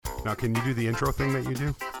Now, can you do the intro thing that you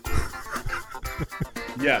do?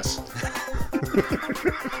 Yes.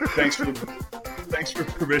 Thanks for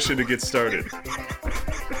permission to get started.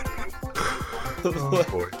 Oh,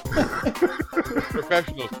 boy.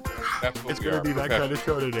 Professionals. That's what It's we going are, to be that kind of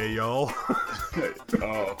show today, y'all.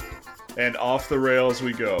 Oh, and off the rails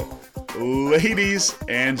we go. Ladies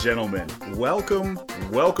and gentlemen, welcome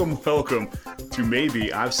to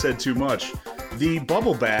Maybe I've Said Too Much, the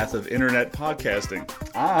bubble bath of internet podcasting.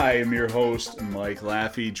 I am your host, Mike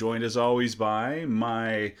Laffey, joined as always by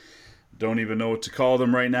my, don't even know what to call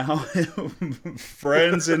them right now,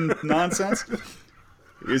 friends in nonsense,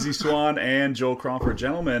 Izzy Swan and Joel Cromford.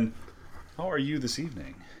 Gentlemen, how are you this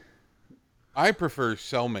evening? I prefer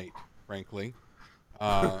cellmate, frankly.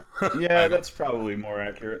 Yeah, that's probably more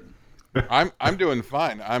accurate. I'm doing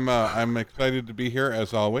fine. I'm excited to be here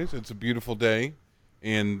as always. It's a beautiful day,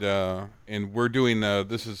 and we're doing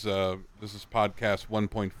this is podcast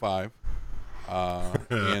 1.5,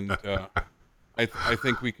 and I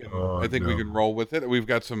think we can we can roll with it. We've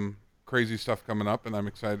got some crazy stuff coming up, and I'm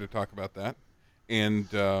excited to talk about that,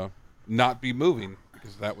 and not be moving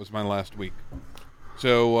because that was my last week.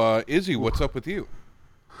 So Izzy, what's up with you?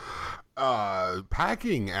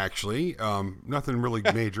 Packing, actually. Nothing really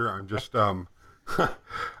major. I'm just I'm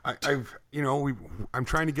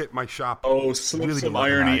trying to get my shop. Oh, slip some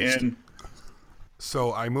irony in.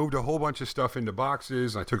 So I moved a whole bunch of stuff into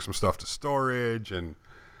boxes. I took some stuff to storage, and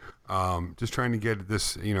just trying to get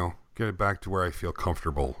this, get it back to where I feel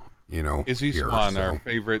comfortable. Izzy Swan, our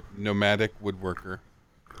favorite nomadic woodworker.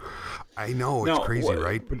 I know it's crazy,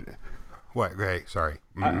 right? But what? Okay, sorry.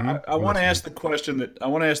 I want to ask the question that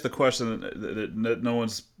no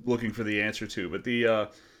one's looking for the answer to, but the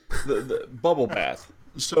bubble bath.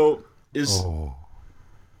 So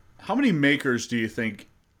how many makers do you think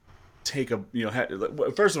take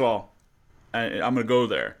first of all, I'm going to go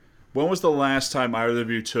there. When was the last time either of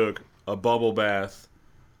you took a bubble bath,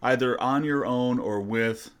 either on your own or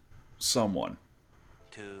with someone?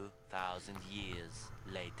 2,000 years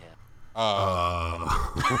later.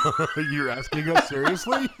 You're asking us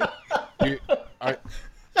seriously?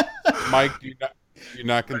 Mike, do you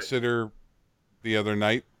not consider the other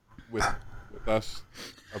night with us?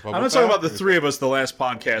 I'm not talking about the three of us. The last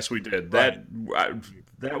podcast we did, that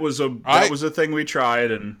was a thing we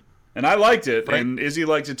tried, and I liked it, and Izzy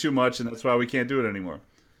liked it too much, and that's why we can't do it anymore.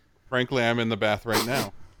 Frankly, I'm in the bath right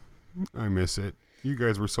now. I miss it. You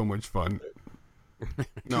guys were so much fun.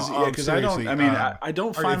 No, because I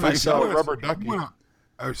don't find myself a rubber ducky.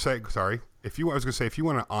 Sorry. If you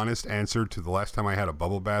want an honest answer to the last time I had a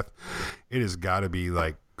bubble bath, it has got to be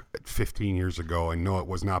like 15 years ago. And no, it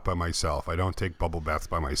was not by myself. I don't take bubble baths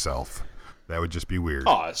by myself. That would just be weird.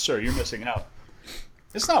 Oh, sir, you're missing out.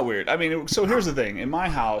 It's not weird. I mean, so here's the thing. In my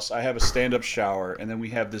house, I have a stand-up shower, and then we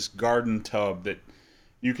have this garden tub that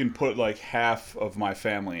you can put like half of my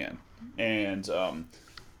family in, and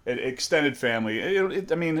extended family.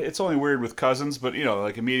 It's only weird with cousins, but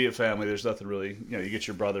like immediate family, there's nothing really. You get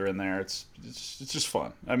your brother in there. It's just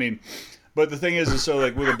fun. I mean, but the thing is so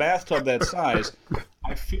like with a bathtub that size,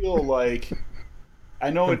 I feel like I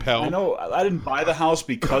know I didn't buy the house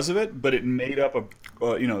because of it, but it made up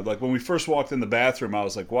like when we first walked in the bathroom, I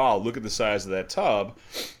was like, wow, look at the size of that tub,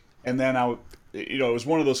 and then it was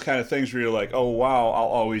one of those kind of things where you're like, oh wow, I'll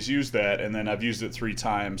always use that, and then I've used it 3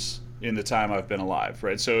 times in the time I've been alive,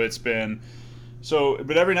 right? So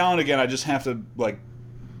but every now and again I just have to like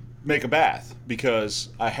make a bath because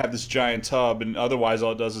I have this giant tub, and otherwise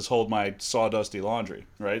all it does is hold my sawdusty laundry,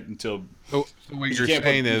 right? Until so what you're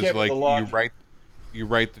saying is like you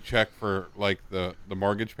write the check for like the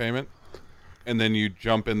mortgage payment, and then you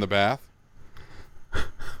jump in the bath.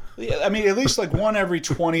 Yeah, I mean, at least like one every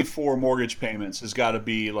 24 mortgage payments has got to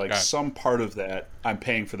be like some part of that I'm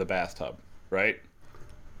paying for the bathtub, right?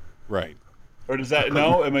 Right. Or does that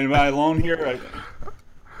no? Am I alone here?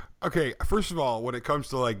 Okay, first of all, when it comes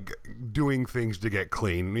to like doing things to get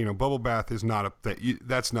clean, bubble bath is not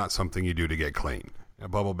that's not something you do to get clean. A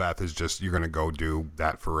bubble bath is just you're going to go do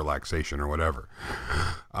that for relaxation or whatever.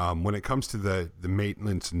 When it comes to the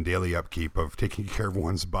maintenance and daily upkeep of taking care of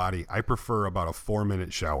one's body, I prefer about a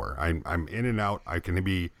 4-minute shower. I'm in and out. I can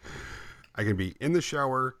be in the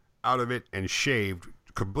shower, out of it, and shaved,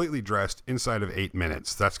 completely dressed inside of 8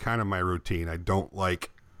 minutes. That's kind of my routine. I don't like,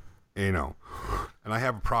 and I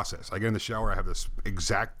have a process. I get in the shower. I have this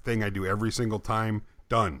exact thing I do every single time.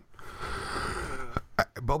 Done.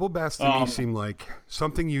 Bubble baths to me seem like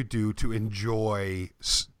something you do to enjoy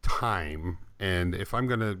time And if I'm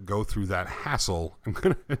gonna go through that hassle, I'm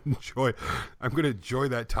gonna enjoy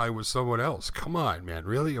that time with someone else. Come on, man,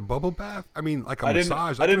 really? A bubble bath? I mean, like a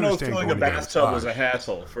massage. I didn't can know filling understand a going to get bathtub was a massage.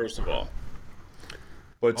 hassle. First of all,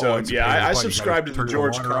 but Oh, it's a pain in the I butt. You subscribe to gotta the turn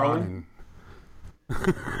George water on Carlin. and-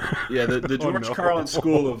 Yeah, the George no. Carlin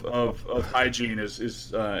school of hygiene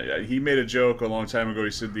is he made a joke a long time ago.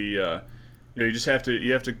 He said you just have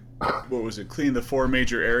to what was it, clean the 4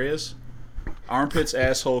 major areas: armpits,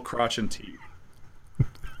 asshole, crotch, and teeth.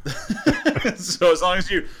 So as long as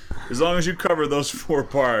you cover those 4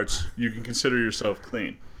 parts, you can consider yourself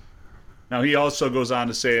clean. Now he also goes on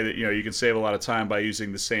to say that you can save a lot of time by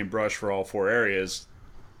using the same brush for all 4 areas.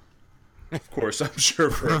 Of course, I'm sure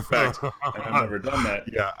for a fact, and I've never done that.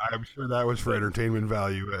 Yeah, I'm sure that was for entertainment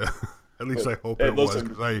value. At least I hope Hey, it was, listen.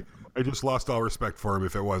 because I just lost all respect for him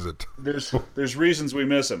if it wasn't. There's reasons we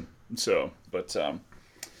miss him. So, but all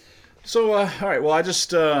right. Well, I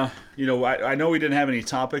just I know we didn't have any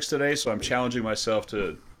topics today, so I'm challenging myself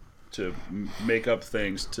to make up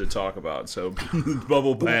things to talk about. So,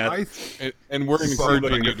 bubble bath. And we're Seems encouraging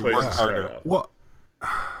like a you good to place work to start harder. out. Well,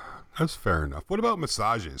 that's fair enough. What about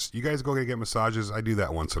massages? You guys go get massages? I do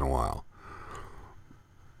that once in a while.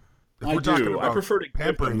 If I we're talking do. I about prefer to give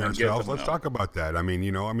pampering them than get ourselves, them, let's though. talk about that. I mean,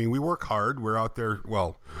 we work hard. We're out there.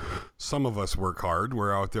 Well, some of us work hard.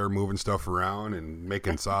 We're out there moving stuff around and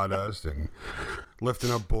making sawdust and lifting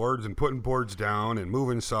up boards and putting boards down and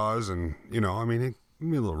moving saws. And, it can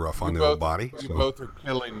be a little rough on the old body. You So. both are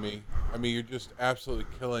killing me. I mean, you're just absolutely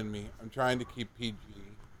killing me. I'm trying to keep PG.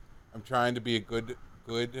 I'm trying to be a good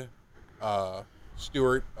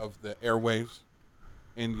steward of the airwaves,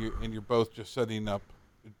 and you're both just setting up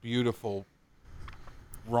beautiful,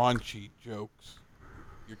 raunchy jokes.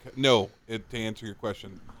 To answer your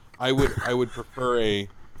question, I would prefer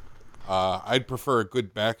I'd prefer a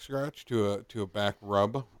good back scratch to a back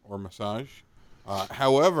rub or massage.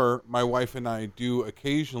 However, my wife and I do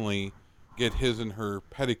occasionally get his and her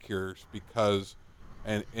pedicures because,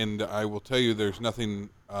 and I will tell you, there's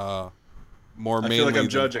nothing more I manly feel like I'm than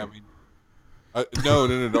judging. having. No,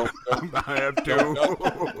 don't. I have to.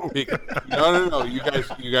 No.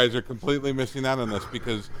 You guys are completely missing out on this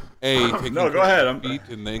because taking No, go care ahead. of the feet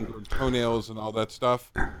and the England toenails and all that stuff,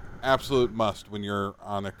 absolute must when you're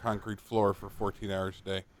on a concrete floor for 14 hours a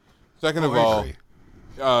day. Second of I all,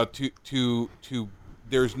 agree. to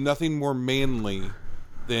there's nothing more manly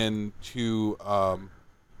than to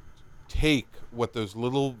take what those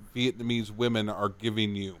little Vietnamese women are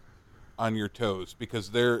giving you on your toes,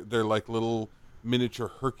 because they're like little miniature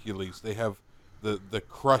Hercules. They have the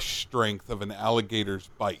crush strength of an alligator's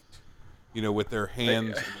bite, with their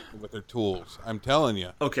hands and with their tools. I'm telling you.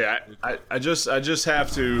 Okay, I just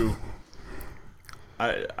have to.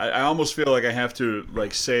 I almost feel like I have to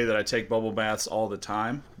say that I take bubble baths all the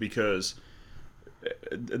time, because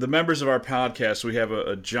the members of our podcast, we have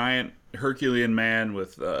a giant Herculean man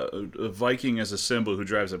with a Viking as a symbol who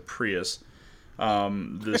drives a Prius.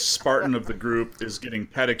 The Spartan of the group is getting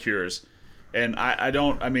pedicures, and I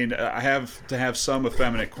have to have some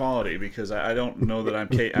effeminate quality, because I don't know that I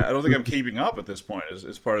don't think I'm keeping up at this point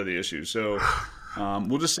is part of the issue. So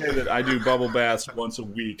we'll just say that I do bubble baths once a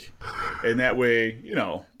week, and that way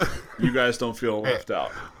you guys don't feel left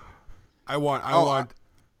out. I'd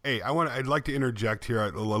like to interject here, a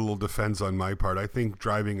little defense on my part. I think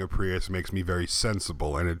driving a Prius makes me very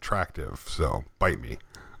sensible and attractive, so bite me.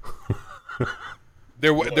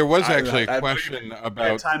 There was actually I a question I had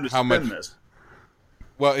about time to how spend much. this.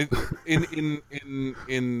 Well, in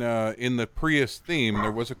the Prius theme,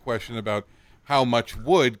 there was a question about how much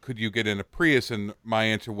wood could you get in a Prius, and my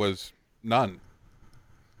answer was none.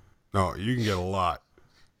 No, you can get a lot.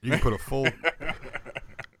 You can put a full.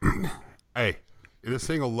 Hey, this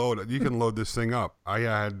thing will load. You can load this thing up. I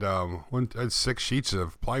had I had 6 sheets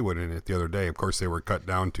of plywood in it the other day. Of course, they were cut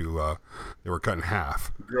down to they were cut in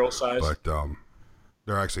half. Girl size. But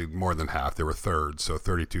they're actually more than half. They were thirds, so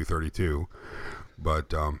 32.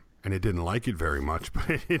 But and it didn't like it very much,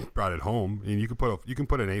 but it brought it home. And you can put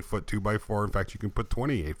an 8-foot 2x4. In fact, you can put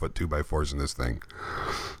 20 8-foot 2x4s in this thing.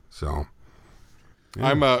 So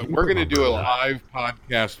yeah, We're going to do a live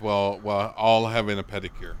podcast while all having a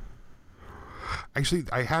pedicure. Actually,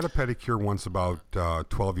 I had a pedicure once about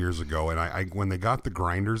 12 years ago, and I when they got the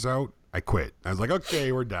grinders out, I quit. I was like,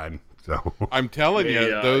 okay, we're done. So I'm telling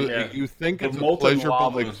you, you think The it's a molten pleasurable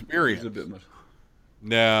lava is experience. a bit much.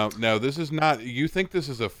 No, this is not. You think this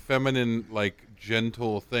is a feminine,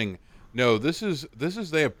 gentle thing? No, this is.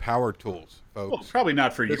 They have power tools, folks. Well, probably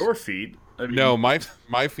not for your feet. I mean, No, my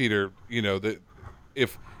feet are. That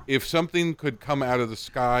if something could come out of the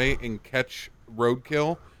sky and catch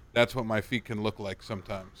roadkill, that's what my feet can look like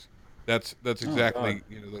sometimes. That's exactly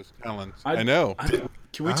those talents. I- I know.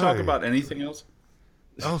 Can we talk Aye. about anything else?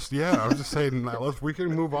 Yeah, I was just saying, we can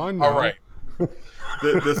move on now. All right.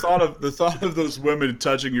 The thought of those women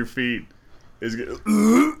touching your feet is good.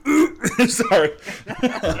 Sorry,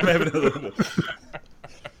 I'm having a little bit.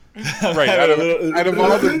 Right. Out of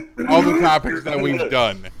all the topics that we've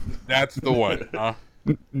done, that's the one. Huh?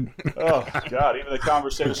 Oh God! Even the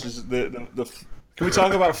conversations. Can we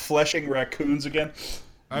talk about fleshing raccoons again?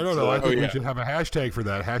 I don't know. I think yeah. we should have a hashtag for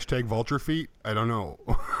that. Hashtag vulture feet. I don't know.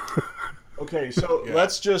 Okay, so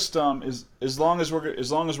let's just as long as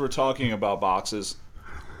we're talking about boxes,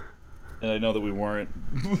 and I know that we weren't,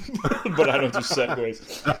 but I don't do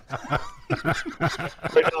segues.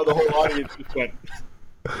 Right now, the whole audience just went,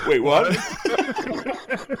 "Wait, what?"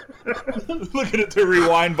 Looking at the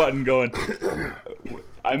rewind button, going,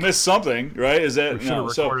 "I missed something, right? Is that We should have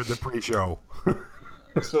recorded the pre-show.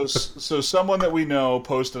 So someone that we know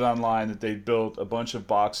posted online that they built a bunch of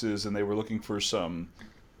boxes and they were looking for some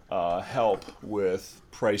help with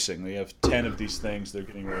pricing. They have 10 of these things. They're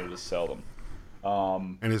getting ready to sell them.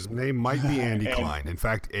 And his name might be Andy Klein. In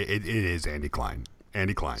fact, it is Andy Klein.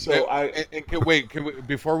 Andy Klein. So Can we,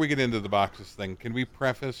 before we get into the boxes thing, can we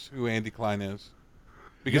preface who Andy Klein is?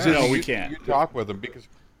 Because Yeah, no, you, we can't. You talk with him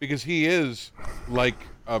because he is like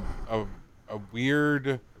a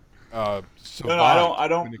weird. No, I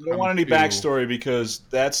don't want any backstory because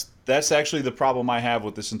that's actually the problem I have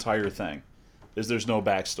with this entire thing, is there's no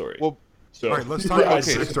backstory. Well, so all right, let's talk about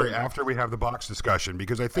Okay. the story after we have the box discussion,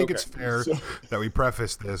 because I think it's fair that we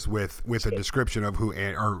preface this with a description of who,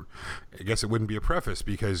 or I guess it wouldn't be a preface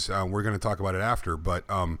because we're going to talk about it after, but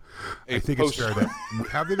I think it's fair that we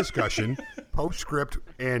have the discussion, postscript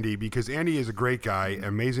Andy, because Andy is a great guy,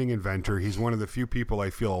 amazing inventor. He's one of the few people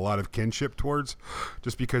I feel a lot of kinship towards,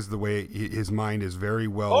 just because of the way his mind is very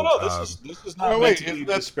well. Oh no, this is not Oh, meant wait, to be isn't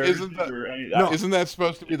that- disparaging isn't or any. No. isn't that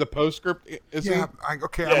supposed to be the postscript? Isn't yeah, it? I'm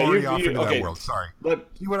Yeah, already you- off you- into okay. that world. Sorry. Let-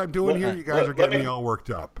 See what I'm doing here? You guys are let getting me- me all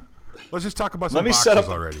worked up. Let's just talk about some Let me boxes set up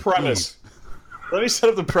the already. premise. Let me set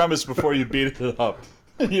up the premise before you beat it up.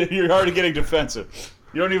 You're already getting defensive.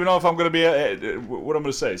 You don't even know if I'm going to be what I'm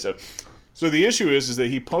going to say. So the issue is that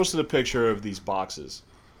he posted a picture of these boxes,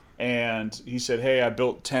 and he said, "Hey, I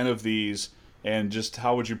built 10 of these, and just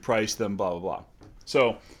how would you price them? Blah blah blah."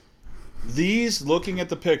 So these, looking at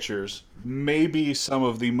the pictures, may be some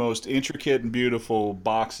of the most intricate and beautiful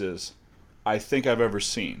boxes I think I've ever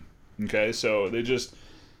seen. Okay, so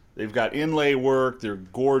they've got inlay work. They're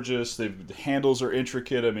gorgeous. The handles are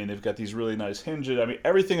intricate. I mean, they've got these really nice hinges. I mean,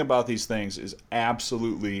 everything about these things is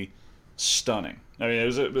absolutely stunning. I mean,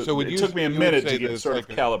 it took me a minute to get sort of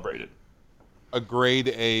calibrated. A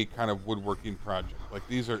grade A kind of woodworking project. Like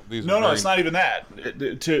these are No, very, it's not even that.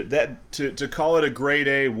 To call it a grade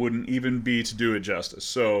A wouldn't even be to do it justice.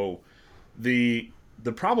 So the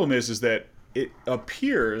problem is that it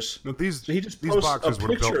appears No, these he just these posts boxes a were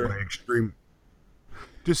built picture. by extreme.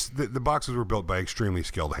 Just the boxes were built by extremely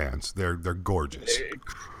skilled hands. They're gorgeous.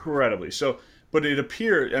 Incredibly so. But it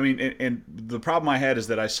appeared, I mean, and the problem I had is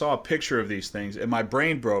that I saw a picture of these things and my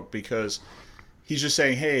brain broke because he's just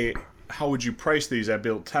saying, "Hey, how would you price these? I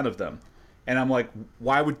built 10 of them." And I'm like,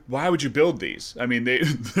 why would you build these? I mean, there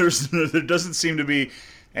doesn't seem to be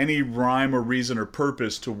any rhyme or reason or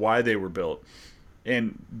purpose to why they were built.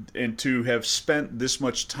 And to have spent this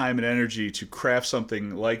much time and energy to craft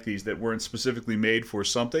something like these that weren't specifically made for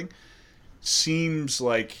something seems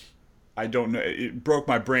like, I don't know, it broke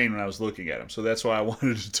my brain when I was looking at them. So that's why I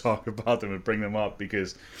wanted to talk about them and bring them up,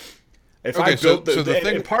 because if I built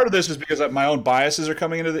and part of this is because my own biases are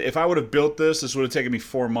coming into it. If I would have built this would have taken me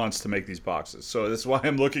 4 months to make these boxes. So that's why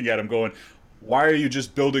I'm looking at them going, why are you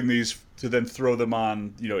just building these to then throw them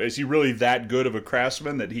on? You know, is he really that good of a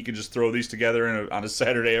craftsman that he can just throw these together on a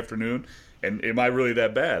Saturday afternoon? And am I really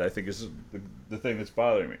that bad? I think is the thing that's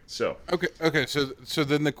bothering me. So okay. So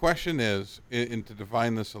then the question is, and to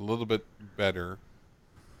define this a little bit better,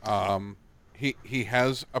 he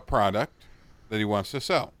has a product that he wants to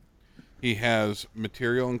sell. He has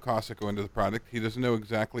material and costs that go into the product. He doesn't know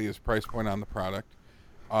exactly his price point on the product.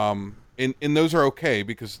 And those are okay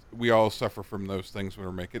because we all suffer from those things when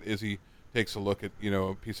we're making it. Is he takes a look at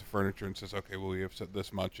a piece of furniture and says, okay, well, we have set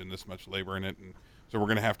this much and this much labor in it, and so we're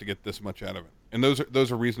going to have to get this much out of it. And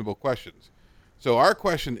those are reasonable questions. So our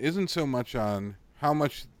question isn't so much on how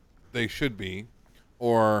much they should be,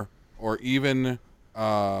 or even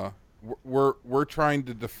we're trying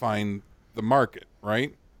to define the market,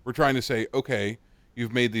 right? We're trying to say, okay,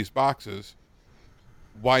 you've made these boxes.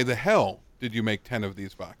 Why the hell did you make 10 of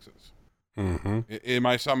these boxes? Mm-hmm. Am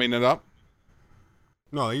I summing it up?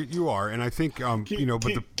 No, you are, and I think but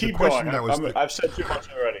the keep question going. that was I've said too much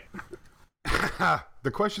already.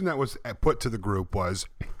 The question that was put to the group was,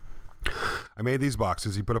 I made these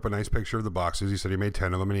boxes. He put up a nice picture of the boxes. He said he made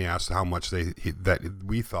 10 of them, and he asked how much that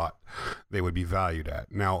we thought they would be valued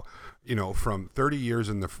at. Now, from 30 years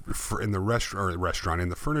in the restaurant in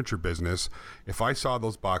the furniture business, if I saw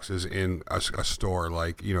those boxes in a store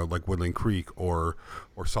like Woodland Creek or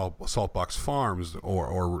Saltbox Farms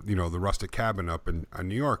or the Rustic Cabin up in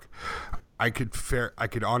New York, I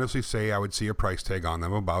could honestly say I would see a price tag on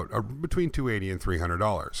them about between $280 and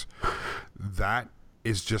 $300. That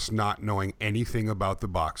is just not knowing anything about the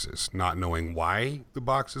boxes, not knowing why the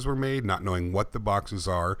boxes were made, not knowing what the boxes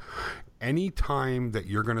are. Any time that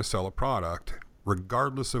you're going to sell a product,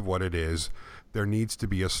 regardless of what it is, there needs to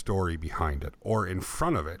be a story behind it, or in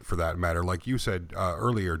front of it, for that matter. Like you said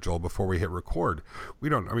earlier, Joel, before we hit record,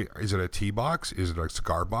 is it a tea box? Is it a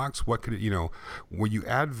cigar box? What could it, when you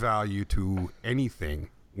add value to anything,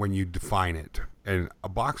 when you define it, and a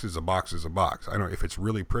box is a box is a box. I don't know if it's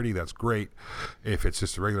really pretty, that's great. If it's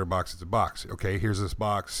just a regular box, it's a box. Okay, here's this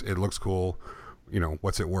box. It looks cool.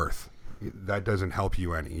 What's it worth? That doesn't help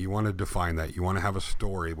you any. You want to define that. You want to have a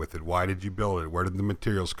story with it. Why did you build it? Where did the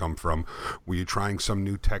materials come from? Were you trying some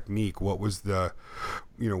new technique? What was the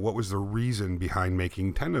reason behind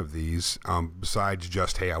making 10 of these, besides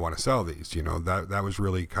just, hey, I want to sell these? That was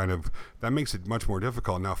really that makes it much more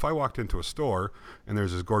difficult. Now, if I walked into a store and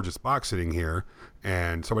there's this gorgeous box sitting here,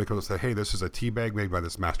 and somebody comes and says, hey, this is a tea bag made by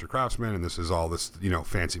this master craftsman, and this is all this,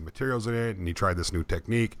 fancy materials in it, and he tried this new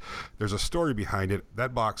technique. There's a story behind it.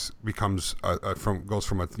 That box becomes goes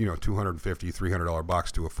from a $250, $300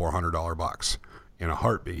 box to a $400 box in a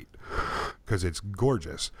heartbeat, because it's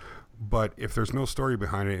gorgeous. But if there's no story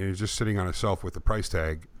behind it and it's just sitting on a shelf with a price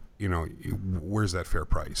tag, where's that fair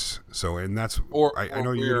price? So, and that's, I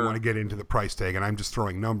know you didn't want to get into the price tag, and I'm just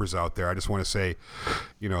throwing numbers out there. I just want to say,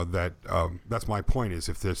 that that's my point, is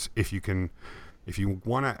if you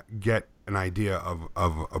want to get an idea of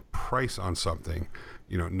a price on something,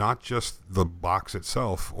 not just the box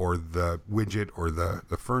itself or the widget or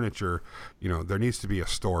the furniture, there needs to be a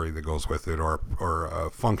story that goes with it, or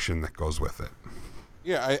a function that goes with it.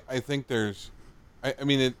 Yeah, I think there's,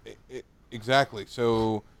 exactly.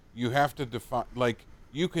 So you have to define,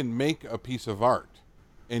 you can make a piece of art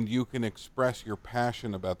and you can express your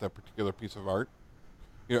passion about that particular piece of art.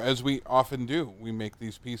 As we often do, we make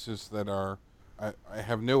these pieces that are, I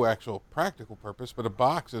have no actual practical purpose, but a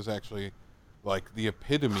box is actually like the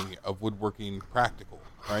epitome of woodworking practical,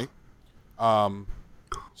 right?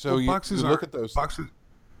 So you look at those boxes.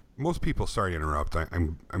 Most people, sorry to interrupt,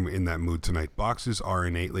 I'm in that mood tonight. Boxes are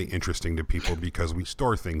innately interesting to people because we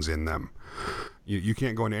store things in them. You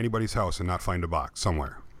can't go into anybody's house and not find a box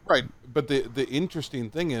somewhere. Right, but the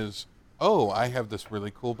interesting thing is, I have this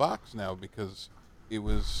really cool box now because it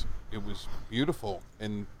was beautiful,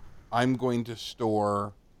 and I'm going to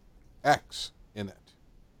store X in it.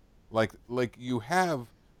 Like you have,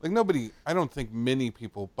 nobody, I don't think many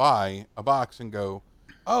people buy a box and go,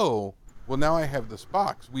 well, now I have this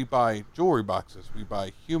box. We buy jewelry boxes. We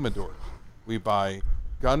buy humidors. We buy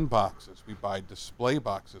gun boxes. We buy display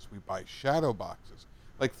boxes. We buy shadow boxes.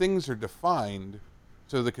 Things are defined,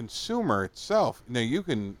 so the consumer itself. Now you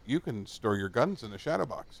can store your guns in a shadow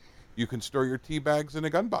box. You can store your tea bags in a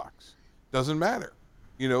gun box. Doesn't matter.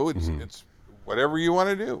 It's whatever you want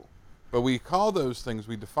to do. But we call those things.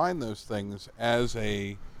 We define those things as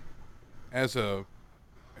a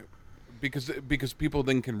because people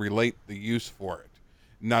then can relate the use for it.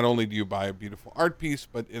 Not only do you buy a beautiful art piece,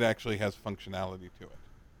 but it actually has functionality to it.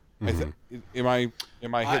 Am I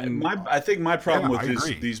hitting? I think my problem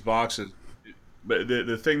with these boxes, but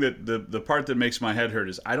the thing that the part that makes my head hurt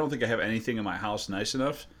is I don't think I have anything in my house nice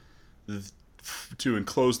enough to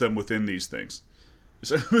enclose them within these things.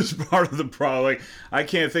 So it's part of the problem. I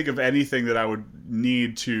can't think of anything that I would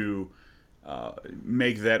need to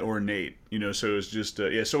make that ornate, so it's just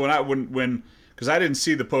so when because I didn't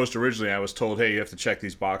see the post originally, I was told, hey, you have to check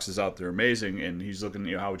these boxes out, they're amazing, and he's looking,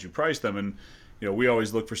 how would you price them? And we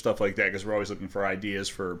always look for stuff like that because we're always looking for ideas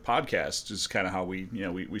for podcasts. It's kind of how we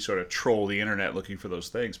we sort of troll the internet looking for those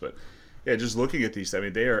things. But yeah, just looking at these,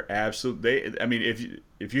 they are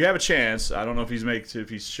if you have a chance, I don't know if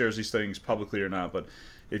he shares these things publicly or not, but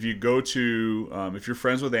if you go to, if you're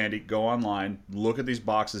friends with Andy, go online, look at these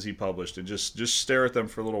boxes he published, and just stare at them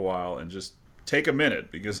for a little while, and just take a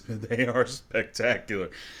minute because they are spectacular.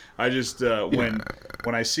 I just when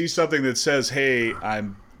I see something that says, "Hey, I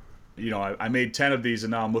made 10 of these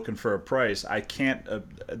and now I'm looking for a price," I can't.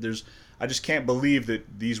 I just can't believe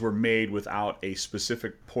that these were made without a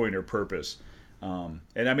specific point or purpose. And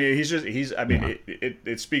I mean,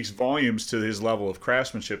 it speaks volumes to his level of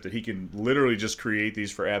craftsmanship that he can literally just create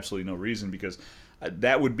these for absolutely no reason, because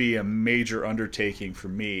that would be a major undertaking for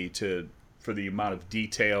me for the amount of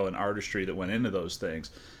detail and artistry that went into those things.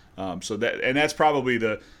 That's probably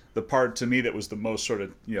the part to me that was the most sort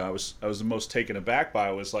of, I was the most taken aback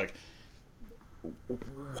by, was like,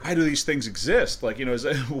 why do these things exist? Like,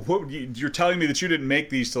 you're telling me that you didn't make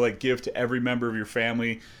these to like give to every member of your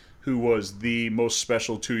family who was the most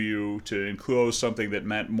special to you, to enclose something that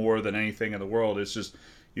meant more than anything in the world. It's just,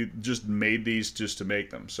 you just made these just to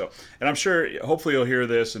make them. So, and I'm sure, hopefully he'll hear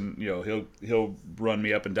this, and he'll run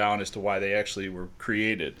me up and down as to why they actually were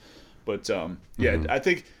created. But I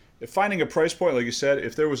think finding a price point, like you said,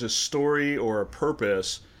 if there was a story or a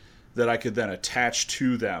purpose that I could then attach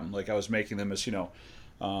to them, like I was making them as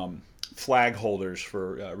flag holders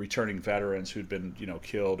for returning veterans who'd been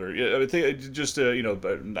killed, or just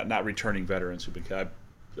not returning veterans who'd been killed.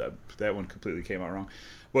 That one completely came out wrong,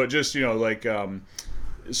 but just like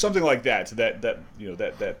something like that.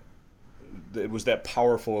 That it was that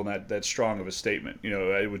powerful and that strong of a statement.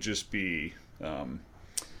 It would just be.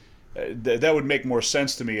 That would make more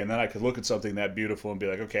sense to me, and then I could look at something that beautiful and be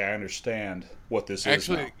like, okay, I understand what this is.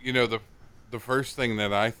 Actually, the first thing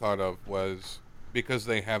that I thought of was, because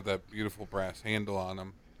they have that beautiful brass handle on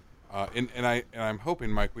them, and I'm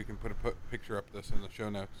hoping, Mike, we can put a picture up this in the show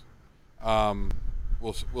notes.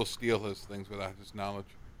 We'll steal his things without his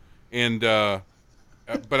knowledge, and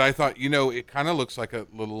but I thought, it kind of looks like a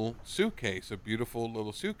little suitcase, a beautiful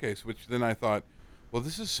little suitcase. Which then I thought, well,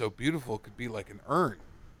 this is so beautiful, it could be like an urn,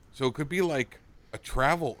 so it could be like a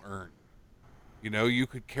travel urn. You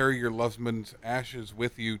could carry your loved one's ashes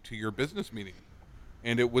with you to your business meeting,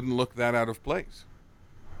 and it wouldn't look that out of place.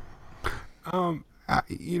 When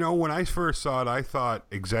I first saw it, I thought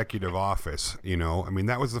executive office.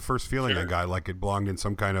 That was the first feeling I got, like it belonged in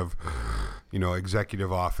some kind of,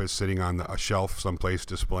 executive office, sitting on a shelf someplace,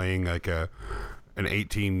 displaying like an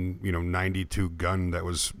 1892 gun that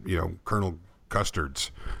was Colonel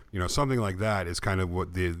Custard's. Something like that is kind of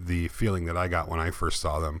what the feeling that I got when I first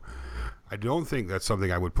saw them. I don't think that's something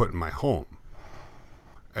I would put in my home.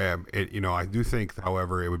 I do think,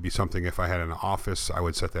 however, it would be something, if I had an office, I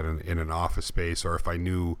would set that in an office space, or if I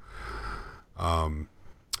knew,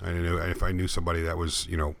 if I knew somebody that was,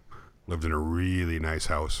 lived in a really nice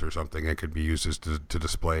house or something, it could be used to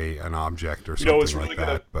display an object or something like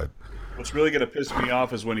that. But what's really going to piss me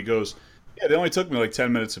off is when he goes, "Yeah, they only took me like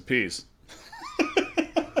 10 minutes apiece."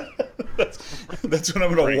 That's when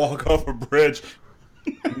I'm going to walk off a bridge.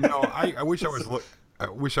 I wish I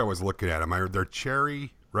was looking at them. They're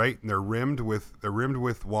cherry, right? And they're rimmed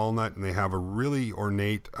with walnut, and they have a really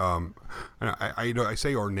ornate. I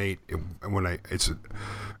say ornate when it's a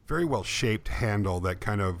very well shaped handle that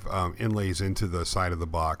kind of inlays into the side of the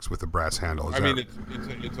box with a brass handle.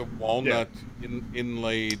 It's a walnut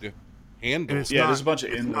inlaid handle. There's a bunch of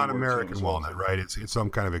inlaid. It's not American walnut, right? It's some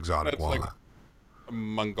kind of exotic walnut. Like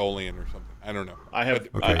Mongolian or something. I don't know.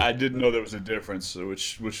 I didn't know there was a difference,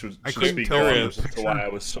 which should speak volumes to why I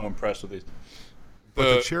was so impressed with these.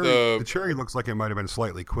 But the cherry looks like it might have been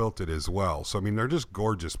slightly quilted as well. So they're just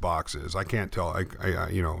gorgeous boxes. I can't tell.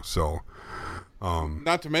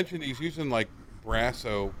 Not to mention, he's using like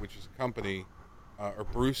Brasso, which is a company, or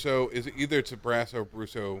Brusso. It's a Brasso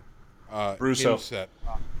Brusso hinge set.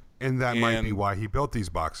 And that might be why he built these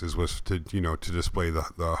boxes, was to display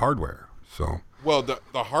the hardware. So. Well, the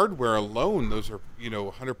hardware alone, those are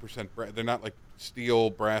 100% brass. They're not like steel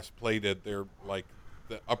brass plated. They're like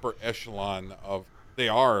the upper echelon of. They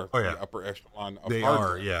are the upper echelon of they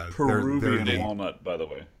hardware. Are, yeah. Peruvian walnut, by the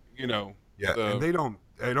way. Yeah, and they don't.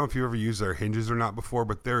 I don't know if you ever used their hinges or not before,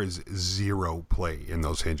 but there is zero play in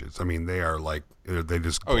those hinges. I mean, they are like they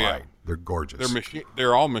just glide. Oh, yeah. They're gorgeous.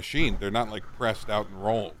 They're all machined. They're not like pressed out and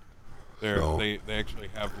rolled. They actually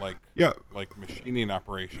have like machining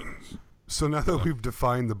operations. So now that we've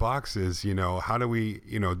defined the boxes, how do we,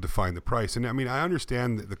 define the price? And I mean, I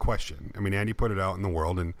understand the question. I mean, Andy put it out in the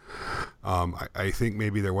world, and I think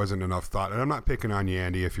maybe there wasn't enough thought. And I'm not picking on you,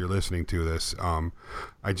 Andy, if you're listening to this.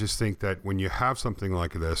 I just think that when you have something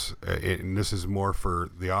like this, and this is more for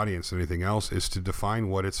the audience than anything else, is to define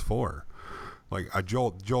what it's for. Like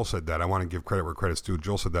Joel said that. I want to give credit where credit's due.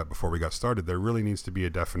 Joel said that before we got started. There really needs to be a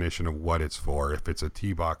definition of what it's for. If it's a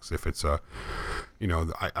tea box, if it's a,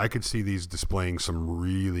 I could see these displaying some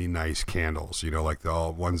really nice candles. Like the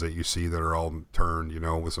all ones that you see that are all turned,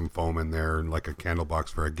 with some foam in there, and like a candle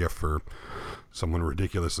box for a gift for someone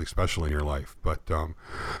ridiculously special in your life. But,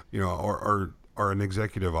 or or an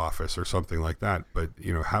executive office or something like that. But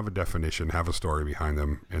have a definition, have a story behind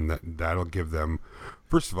them, and that'll give them.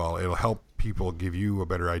 First of all, it'll help people give you a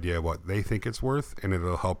better idea of what they think it's worth, and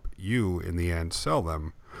it'll help you in the end sell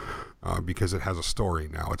them because it has a story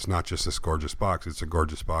now. It's not just this gorgeous box; it's a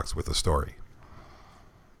gorgeous box with a story.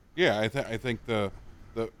 Yeah, I think the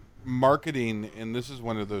marketing, and this is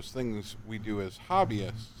one of those things we do as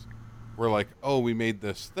hobbyists. We're like, oh, we made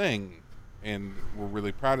this thing, and we're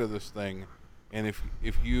really proud of this thing. And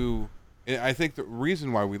if you, and I think the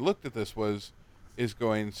reason why we looked at this is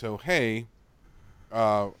going, so hey,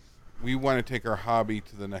 we want to take our hobby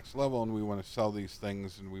to the next level, and we want to sell these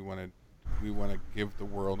things, and we want to give the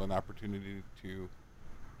world an opportunity to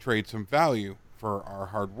trade some value for our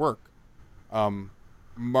hard work.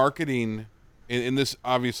 Marketing, and this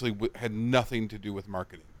obviously had nothing to do with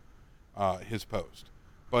marketing, his post.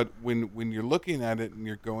 But when you're looking at it and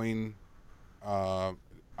you're going, I'm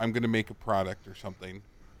going to make a product or something,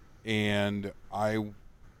 and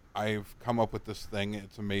I've come up with this thing.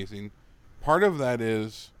 It's amazing. Part of that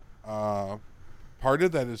is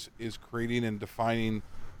creating and defining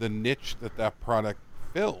the niche that product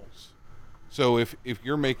fills. So if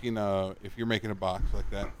you're making a box like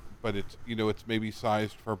that, but it's maybe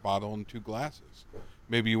sized for a bottle and 2 glasses.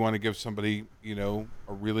 Maybe you want to give somebody a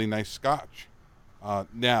really nice scotch.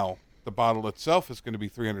 Now the bottle itself is going to be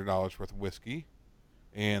 $300 worth of whiskey,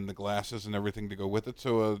 and the glasses and everything to go with it.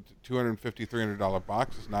 So a $250, $300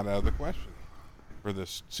 box is not out of the question for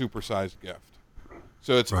this supersized gift.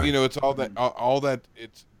 So it's right. It's all that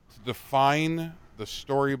it's to define the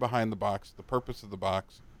story behind the box, the purpose of the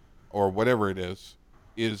box, or whatever it is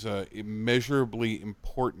immeasurably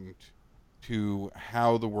important to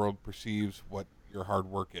how the world perceives what your hard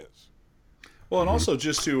work is. Well, and also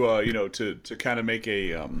just to to kind of make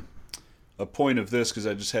a point of this, because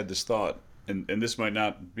I just had this thought, and this might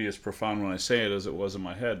not be as profound when I say it as it was in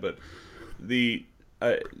my head, but he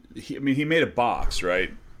made a box,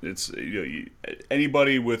 right? It's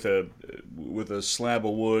anybody with a slab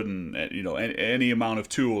of wood and any amount of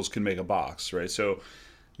tools can make a box, right? So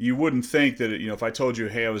you wouldn't think that if I told you,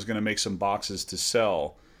 hey, I was going to make some boxes to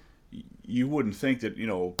sell, you wouldn't think that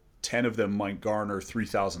 10 of them might garner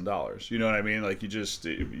 $3,000. You know what I mean? Like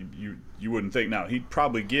you wouldn't think. Now he'd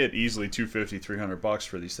probably get easily $250, $300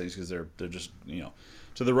 for these things because they're just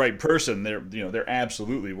to the right person they're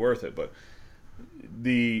absolutely worth it. But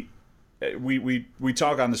we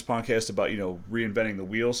talk on this podcast about reinventing the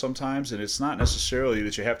wheel sometimes, and it's not necessarily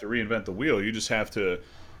that you have to reinvent the wheel. You just have to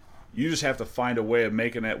find a way of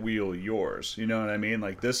making that wheel yours. You know what I mean?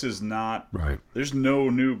 Like this is not right. There's no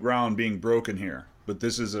new ground being broken here. But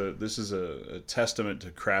this is a testament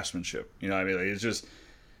to craftsmanship. You know what I mean? Like it's just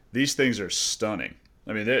these things are stunning.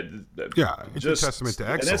 I mean, it's just a testament to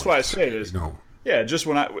excellence. And that's why I say it is. Yeah, just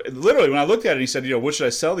when I looked at it, he said, what should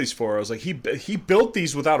I sell these for? I was like, he built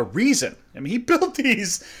these without a reason. I mean, he built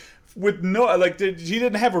these with he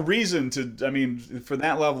didn't have a reason to. I mean, for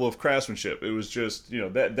that level of craftsmanship, it was just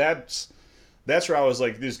that's where I was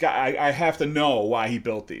like, this guy, I have to know why he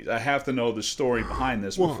built these. I have to know the story behind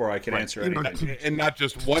this before I can answer anything. And not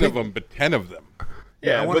just one of them, but 10 of them.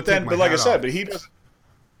 Yeah, but like I said, but he doesn't.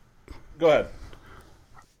 Go ahead.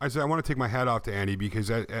 I want to take my hat off to Andy because,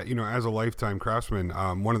 as a lifetime craftsman,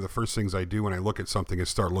 one of the first things I do when I look at something is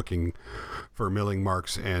start looking for milling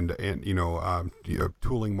marks and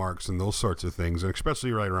tooling marks and those sorts of things, and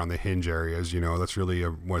especially right around the hinge areas. That's really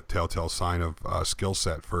what telltale sign of skill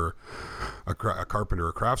set for a carpenter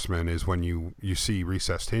or craftsman is when you see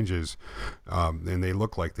recessed hinges, and they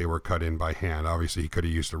look like they were cut in by hand. Obviously, he could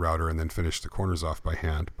have used a router and then finished the corners off by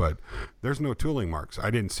hand, but there's no tooling marks. I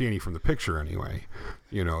didn't see any from the picture anyway.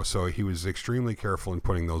 So he was extremely careful in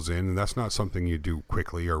putting those in, and that's not something you do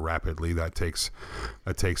quickly or rapidly. That takes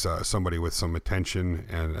somebody with some attention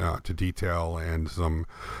and to detail and some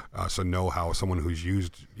know-how, someone who's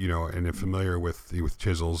used and is familiar with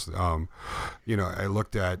chisels. I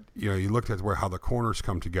looked at you looked at how the corners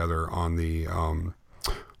come together on the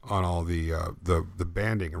on all the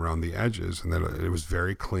banding around the edges, and that it was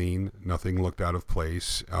very clean. Nothing looked out of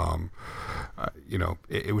place.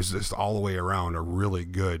 It was just all the way around a really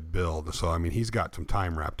good build. So I mean, he's got some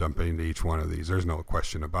time wrapped up into each one of these. There's no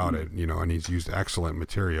question about it. And he's used excellent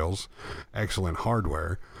materials, excellent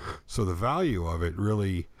hardware. So the value of it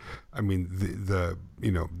really, I mean, the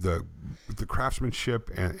craftsmanship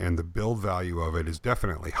and the build value of it is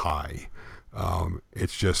definitely high.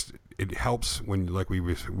 It's just it helps when like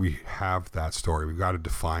we have that story. We've got to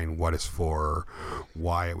define what it's for,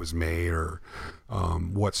 why it was made, or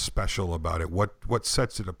what's special about it. What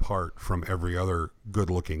sets it apart from every other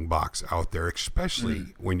good-looking box out there, especially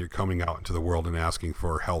when you're coming out into the world and asking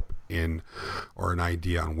for help in or an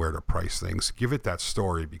idea on where to price things. Give it that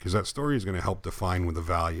story, because that story is going to help define with the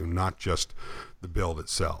value, not just the build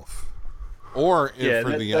itself. Or if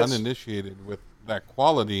for the uninitiated with that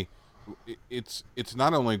quality, it's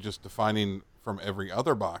not only just defining from every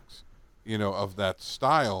other box, of that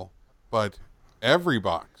style, but every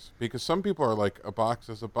box. Because some people are like, a box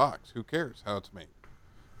is a box. Who cares how it's made?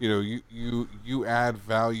 You add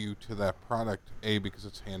value to that product, A, because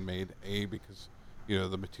it's handmade, A, because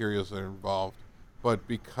the materials that are involved, but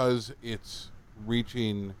because it's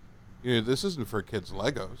reaching. This isn't for kids'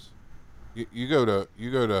 Legos. You go to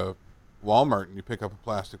Walmart and you pick up a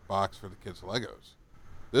plastic box for the kids' Legos.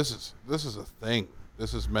 This is a thing.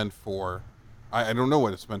 This is meant for. I don't know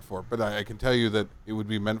what it's meant for, but I can tell you that it would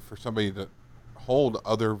be meant for somebody to hold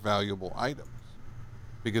other valuable items,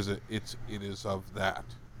 because it is of that.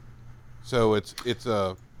 So it's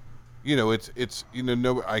a,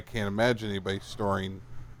 no, I can't imagine anybody storing,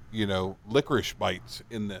 licorice bites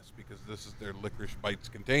in this, because this is their licorice bites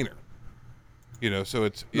container. So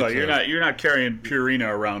it's no, you're not carrying Purina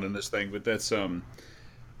around in this thing, but that's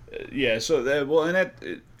yeah. So that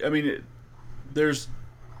there's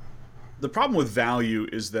the problem with value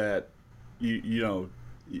is that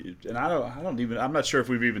and I'm not sure if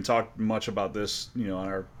we've even talked much about this, on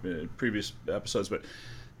our previous episodes, but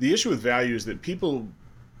the issue with value is that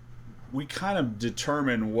we kind of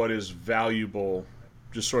determine what is valuable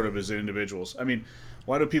just sort of as individuals. I mean,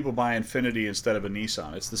 why do people buy Infiniti instead of a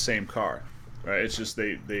Nissan? It's the same car, right? It's just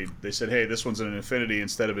they said, hey, this one's an Infiniti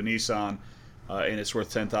instead of a Nissan, and it's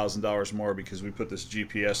worth $10,000 more because we put this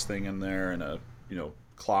GPS thing in there and a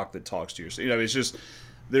clock that talks to you. So, it's just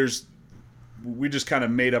we just kind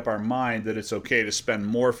of made up our mind that it's okay to spend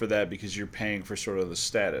more for that because you're paying for sort of the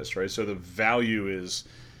status, right? So the value is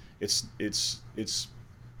it's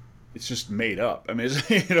just made up. I mean,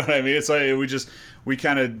 you know what I mean? It's like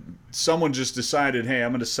someone just decided, hey,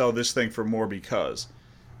 I'm going to sell this thing for more because,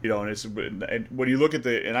 and when you look at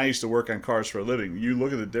and I used to work on cars for a living, you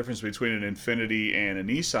look at the difference between an Infiniti and a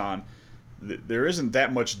Nissan, there isn't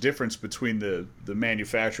that much difference between the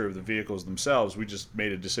manufacturer of the vehicles themselves. We just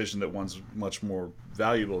made a decision that one's much more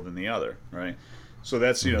valuable than the other, right? So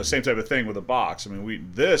that's, same type of thing with a box. I mean,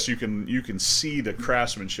 you can see the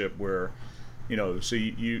craftsmanship where, so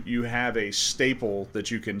you have a staple that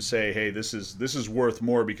you can say, hey, this is worth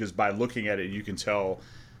more because by looking at it, you can tell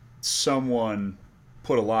someone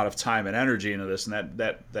put a lot of time and energy into this, and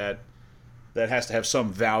that has to have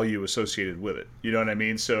some value associated with it. You know what I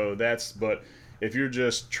mean? So but if you're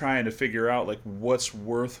just trying to figure out like what's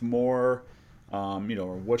worth more, or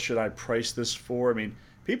what should I price this for? I mean,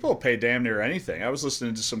 people pay damn near anything. I was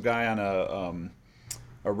listening to some guy on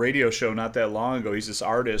a radio show not that long ago. He's this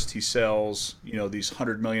artist. He sells, these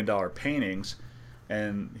 $100 million paintings.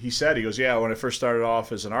 And he goes, yeah, when I first started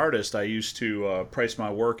off as an artist, I used to price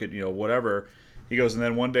my work at, whatever. He goes, and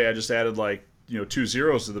then one day I just added like, 2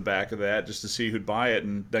 zeros to the back of that just to see who'd buy it.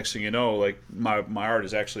 And next thing you know, like my art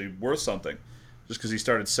is actually worth something just because he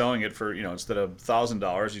started selling it for, instead of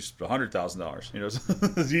 $1,000, he's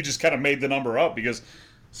 $100,000. He just kind of made the number up because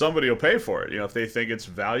somebody will pay for it, if they think it's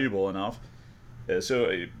valuable enough. So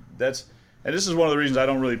and this is one of the reasons I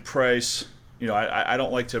don't really price, I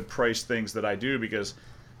don't like to price things that I do because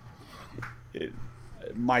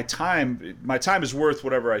my time is worth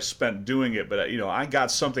whatever I spent doing it, but I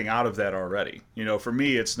got something out of that already. For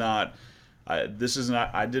me, it's not. I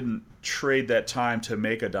didn't trade that time to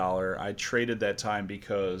make $1. I traded that time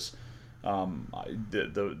because the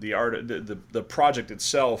project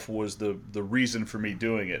itself was the reason for me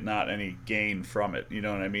doing it, not any gain from it. You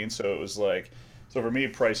know what I mean? So it was like, for me,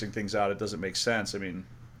 pricing things out, it doesn't make sense. I mean,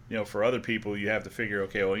 for other people, you have to figure,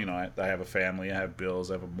 okay, well, I have a family, I have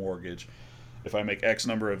bills, I have a mortgage. If I make X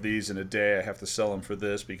number of these in a day, I have to sell them for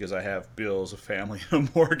this because I have bills, a family, and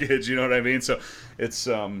a mortgage. You know what I mean? So it's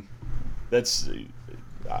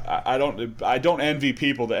I don't envy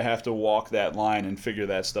people that have to walk that line and figure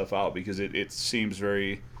that stuff out because it seems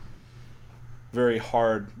very, very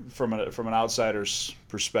hard from an outsider's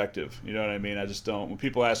perspective. You know what I mean? I just don't. When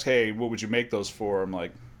people ask, "Hey, what would you make those for?" I'm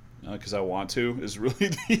like, because I want to is really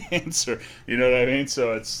the answer. You know what I mean?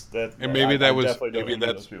 So it's that. And maybe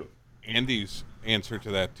that's Andy's answer to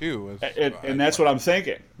that too. And that's what I'm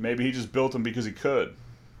thinking. Maybe he just built them because he could.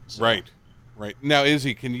 So. Right. Now,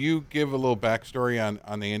 Izzy, can you give a little backstory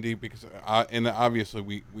on Andy? Because and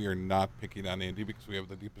obviously we are not picking on Andy because we have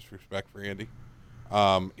the deepest respect for Andy.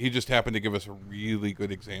 He just happened to give us a really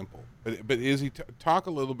good example. But Izzy, talk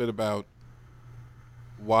a little bit about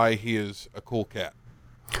why he is a cool cat.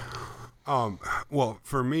 Well,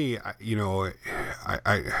 for me,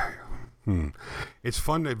 it's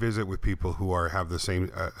fun to visit with people who have the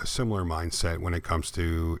same, a similar mindset when it comes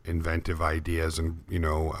to inventive ideas and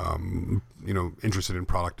interested in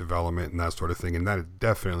product development and that sort of thing. And that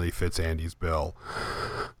definitely fits Andy's bill.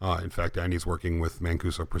 In fact, Andy's working with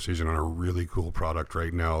Mancuso Precision on a really cool product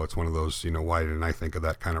right now. It's one of those, why didn't I think of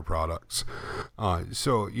that kind of products?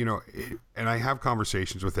 And I have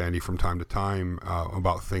conversations with Andy from time to time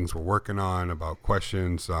about things we're working on, about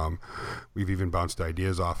questions. We've even bounced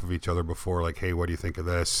ideas off of each other before, like, hey, what do you think of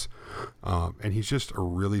this? And he's just a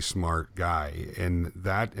really smart guy,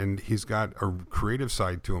 and he's got a creative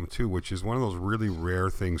side to him too, which is one of those really rare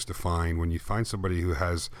things to find. When you find somebody who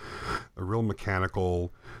has a real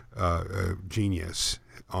mechanical genius,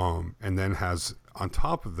 and then has on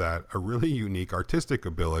top of that a really unique artistic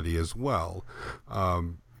ability as well.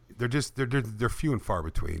 They're few and far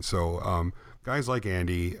between. So guys like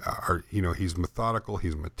Andy are, he's methodical,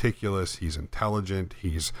 he's meticulous, he's intelligent,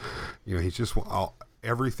 he's just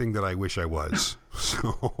everything that I wish I was.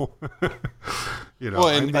 So, Well,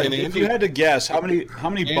 and if you had to guess, how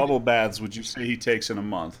many bubble baths would you say he takes in a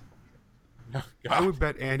month? I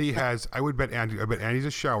bet Andy's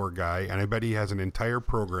a shower guy, and I bet he has an entire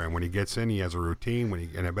program. When he gets in, he has a routine.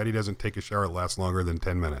 And I bet he doesn't take a shower that lasts longer than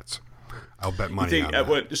 10 minutes. I'll bet money on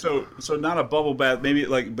that. So not a bubble bath, maybe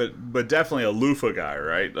but definitely a loofah guy,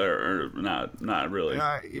 right? Or not really.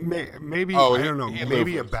 Maybe I don't know. he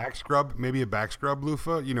Maybe loofahs. a back scrub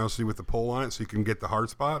loofah. So with the pole on it, so you can get the hard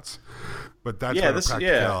spots. But that's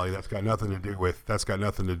practicality. That's got nothing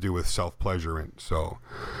to do with self pleasurement. So,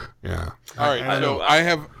 yeah. All right. So I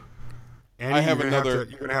have. Andy, I have another.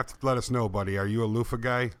 You're gonna have to let us know, buddy. Are you a loofah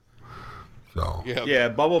guy? So Yeah,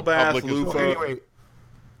 bubble bath, Public is- loofah. Well, anyway,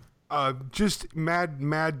 just mad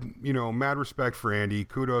respect for Andy.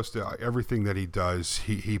 Kudos to everything that he does.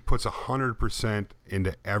 He puts 100%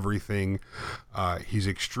 into everything. He's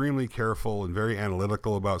extremely careful and very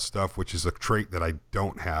analytical about stuff, which is a trait that I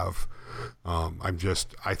don't have.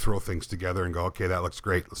 I throw things together and go, okay, that looks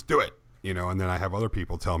great. Let's do it. And then I have other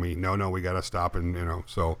people tell me, no, we got to stop. And,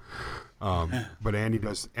 so, but Andy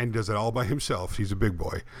does it all by himself. He's a big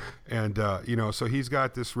boy. And, so he's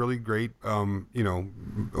got this really great,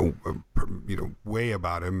 way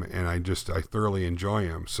about him. And I thoroughly enjoy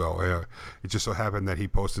him. So it just so happened that he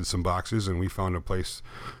posted some boxes and we found a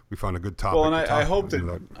good topic. Well, and I hope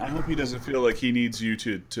I hope he doesn't feel like he needs you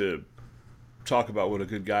to talk about what a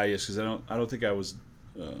good guy is, because I don't think I was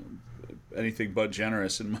anything but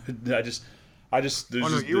generous, and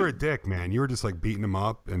you were a dick, man. You were just like beating him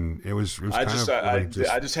up, and it was I just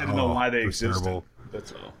had to know why they existed. Terrible.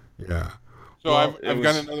 That's all. Yeah. So I've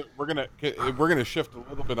got another. We're gonna shift a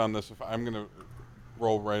little bit on this. If I'm gonna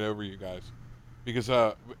roll right over you guys, because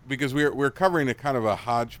we're covering a kind of a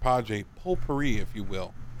hodgepodge, a potpourri, if you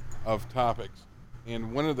will, of topics.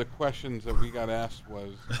 And one of the questions that we got asked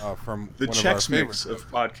was from The one of our Chex Mix of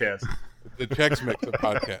podcasts. the Chex Mix of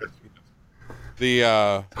podcasts.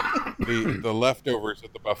 The leftovers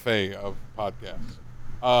at the buffet of podcasts.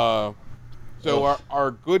 So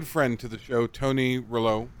our good friend to the show, Tony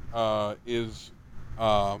Rillo, is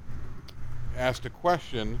asked a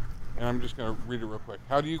question, and I'm just going to read it real quick.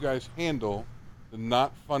 How do you guys handle the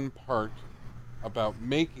not fun part about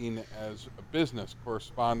making as a business,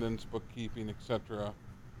 correspondence, bookkeeping, etc.?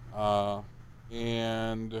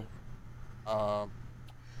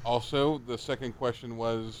 Also, the second question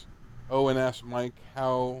was, Owen asked Mike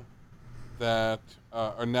how that,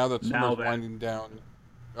 or now that summer's winding down.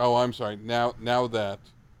 Oh, I'm sorry. Now that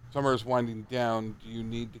summer is winding down, do you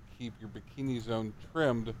need to keep your bikini zone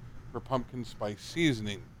trimmed for pumpkin spice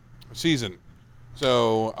season?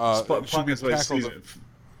 So, Pumpkin spice season.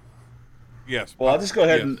 Yes. Well, I'll just go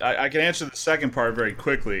ahead and I can answer the second part very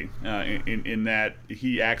quickly. In that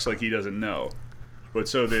he acts like he doesn't know. But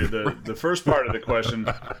so the first part of the question,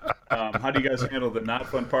 how do you guys handle the not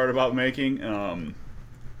fun part about making?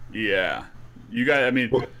 Yeah, you guys. I mean,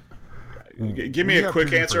 give me a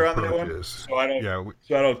quick answer on that one, so I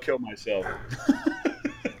don't kill myself.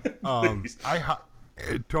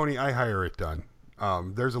 Tony, I hire it done.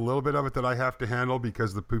 There's a little bit of it that I have to handle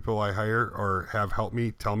because the people I hire or have helped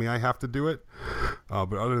me tell me I have to do it.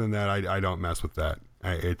 But other than that, I don't mess with that.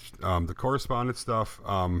 It's the correspondence stuff.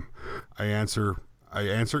 I answer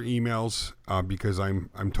emails because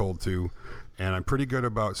I'm told to. and I'm pretty good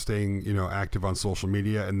about staying, active on social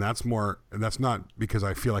media. And that's not because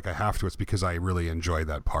I feel like I have to. It's because I really enjoy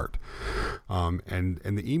that part. And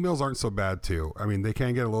the emails aren't so bad too. I mean, they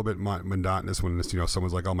can get a little bit monotonous when it's,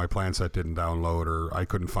 someone's like, oh, my plan set didn't download, or I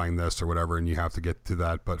couldn't find this or whatever, and you have to get to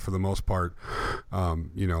that. But for the most part,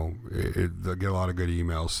 they'll get a lot of good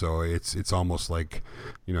emails. So it's almost like,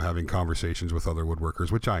 having conversations with other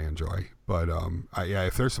woodworkers, which I enjoy. But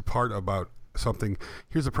if there's a part about something,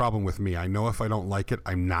 here's the problem with me. I know if I don't like it,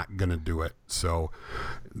 I'm not gonna do it. So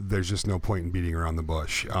there's just no point in beating around the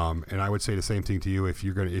bush. And I would say the same thing to you. If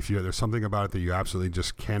there's something about it that you absolutely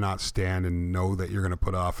just cannot stand and know that you're gonna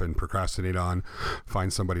put off and procrastinate on,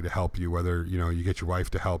 find somebody to help you. Whether you get your wife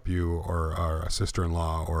to help you, or a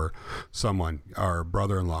sister-in-law, or someone, or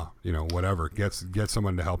brother-in-law, whatever. Get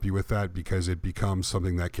someone to help you with that, because it becomes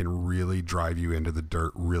something that can really drive you into the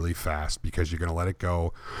dirt really fast, because you're gonna let it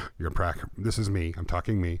go. You're gonna this is me. I'm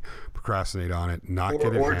talking me. Procrastinate on it. Not get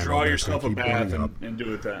it handled. Or draw yourself a bath and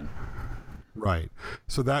do it then. Right.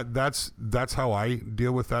 So that's how I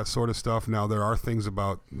deal with that sort of stuff. Now, there are things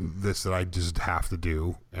about this that I just have to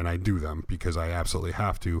do, and I do them because I absolutely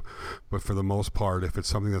have to. But for the most part, if it's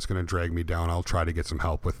something that's going to drag me down, I'll try to get some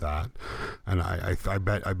help with that. And I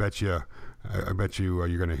bet you you're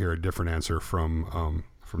going to hear a different answer from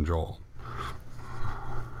Joel.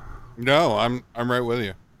 No, I'm right with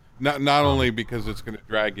you. Not only because it's going to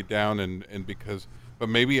drag you down, and because, but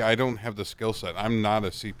maybe I don't have the skill set. I'm not a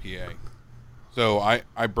CPA. So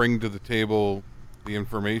I bring to the table the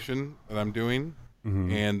information that I'm doing,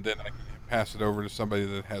 and then I can pass it over to somebody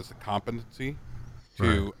that has the competency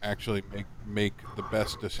to actually make the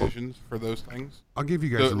best decisions for those things. I'll give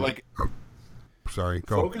you guys sorry,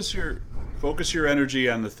 go. Focus your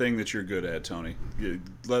energy on the thing that you're good at, Tony.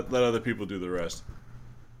 Let other people do the rest.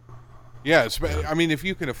 Yeah, I mean, if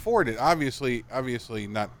you can afford it, obviously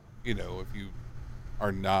not, if you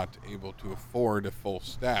are not able to afford a full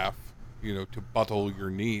staff, to buttle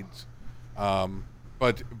your needs.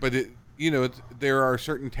 But there are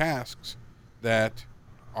certain tasks that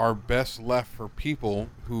are best left for people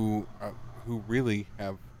who really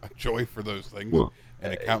have a joy for those things. Well,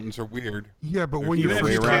 and accountants are weird. Yeah, but when even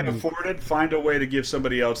if you can't afford it, find a way to give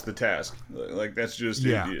somebody else the task. Like that's just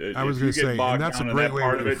I was going to say, and that's a great way.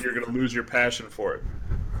 Part of it, you're going to lose your passion for it.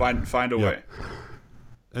 Find a way.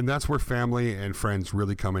 And that's where family and friends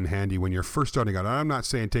really come in handy when you're first starting out. I'm not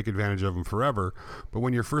saying take advantage of them forever, but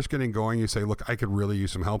when you're first getting going, you say, look, I could really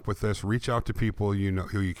use some help with this. Reach out to people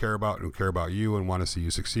who you care about and who care about you and want to see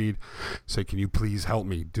you succeed. Say, can you please help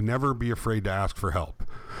me? Do never be afraid to ask for help.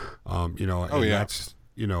 That's,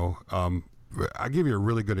 I'll give you a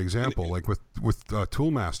really good example, like with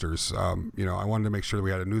Toolmasters. I wanted to make sure that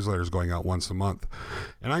we had newsletters going out once a month,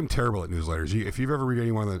 and I'm terrible at newsletters. If you've ever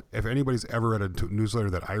read if anybody's ever read a newsletter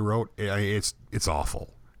that I wrote, it's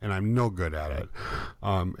awful, and I'm no good at it.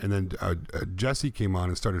 And then Jessie came on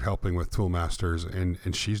and started helping with Toolmasters,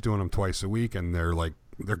 and she's doing them twice a week, and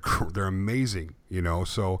they're amazing.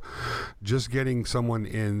 So just getting someone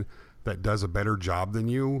in that does a better job than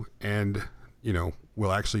you, and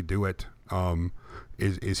will actually do it.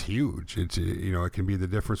 Is huge. It's it can be the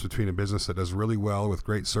difference between a business that does really well with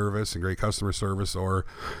great service and great customer service, or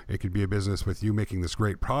it could be a business with you making this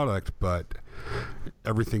great product, but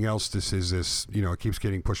everything else it keeps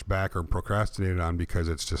getting pushed back or procrastinated on because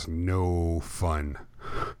it's just no fun.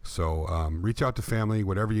 So reach out to family,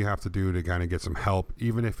 whatever you have to do to kind of get some help,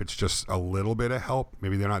 even if it's just a little bit of help.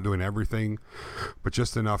 Maybe they're not doing everything, but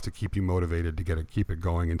just enough to keep you motivated to keep it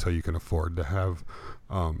going until you can afford to have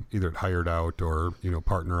either hired out or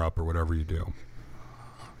partner up or whatever you do.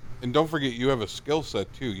 And don't forget, you have a skill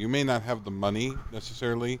set too. You may not have the money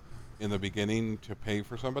necessarily in the beginning to pay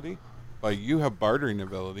for somebody, but you have bartering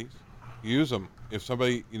abilities. Use them. If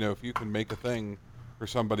somebody, if you can make a thing for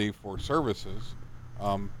somebody for services,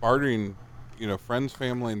 bartering, friends,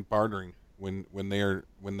 family, and bartering when they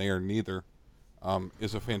are neither,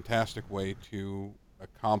 is a fantastic way to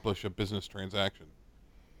accomplish a business transaction.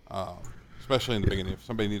 Especially in the beginning, if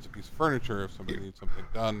somebody needs a piece of furniture, if somebody needs something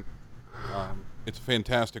done, it's a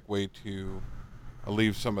fantastic way to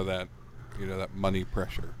alleviate some of that, that money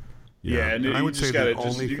pressure. Yeah, and I would say the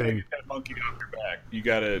only thing, you gotta monkey off your back. You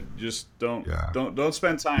gotta just don't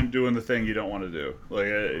spend time doing the thing you don't want to do. Like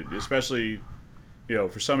especially,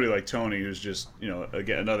 for somebody like Tony, who's just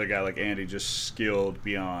again another guy like Andy, just skilled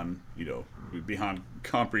beyond beyond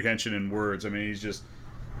comprehension in words. I mean, he's just.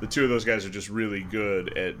 The two of those guys are just really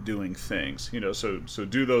good at doing things, so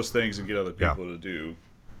do those things and get other people to do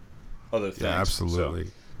other things. Yeah, absolutely.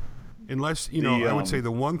 So, unless, I would say the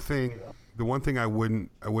one thing I wouldn't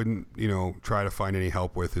try to find any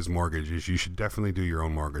help with is mortgages. You should definitely do your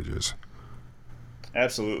own mortgages.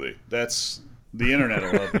 Absolutely. That's the internet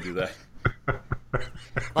will love to do that.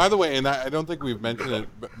 By the way, and I don't think we've mentioned it,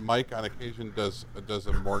 but Mike on occasion does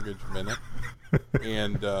a mortgage minute,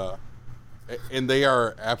 and they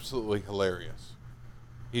are absolutely hilarious.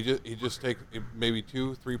 He just takes maybe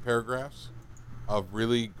 2-3 paragraphs of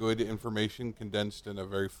really good information condensed in a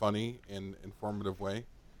very funny and informative way.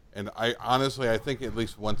 And I think at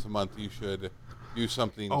least once a month you should do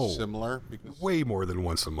something similar, because way more than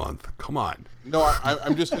once a month. Come on. No,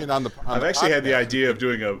 I'm just saying I've actually had the idea of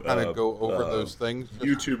doing a kind of go over those things.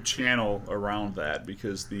 YouTube channel around that,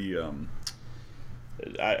 because the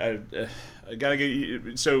I gotta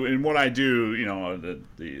get so in what I do, you know,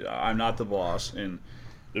 I'm not the boss, and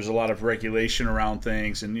there's a lot of regulation around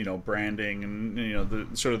things, and you know, branding, and you know, the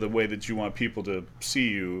sort of the way that you want people to see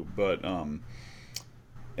you, but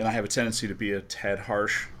and I have a tendency to be a tad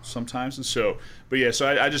harsh sometimes, and so, but yeah, so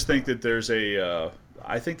I just think that there's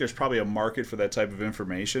I think there's probably a market for that type of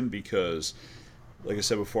information, because, like I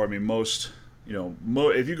said before, I mean, most, you know,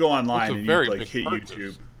 if you go online and you like hit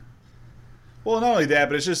YouTube, well, not only that,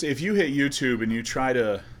 but it's just, if you hit YouTube and you try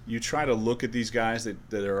to look at these guys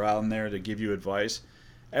that are out there to give you advice.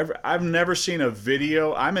 I've never seen a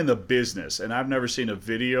video. I'm in the business, and I've never seen a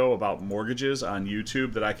video about mortgages on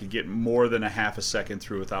YouTube that I could get more than a half a second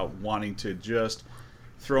through without wanting to just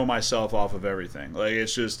throw myself off of everything. Like,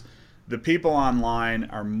 it's just, the people online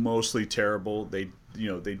are mostly terrible. They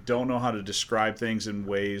don't know how to describe things in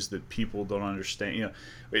ways that people don't understand. You know,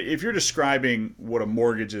 if you're describing what a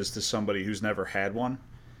mortgage is to somebody who's never had one,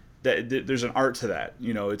 there's an art to that.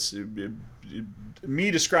 You know,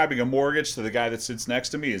 me describing a mortgage to the guy that sits next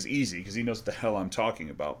to me is easy, because he knows what the hell I'm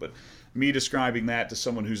talking about. But me describing that to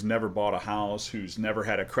someone who's never bought a house, who's never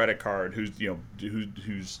had a credit card, who's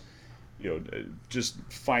just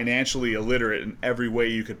financially illiterate in every way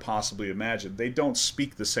you could possibly imagine, they don't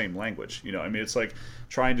speak the same language. You know, I mean, it's like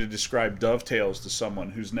trying to describe dovetails to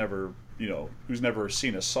someone who's never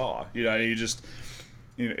seen a saw. You know,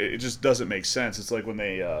 it just doesn't make sense. It's like when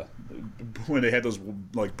they had those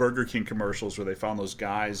like Burger King commercials where they found those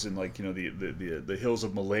guys in, like, you know, the hills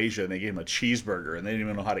of Malaysia, and they gave them a cheeseburger, and they didn't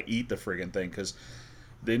even know how to eat the friggin' thing because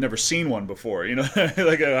they'd never seen one before. You know,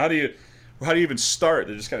 like, how do you even start?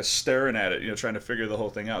 They're just kind of staring at it, you know, trying to figure the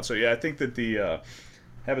whole thing out. So yeah, I think that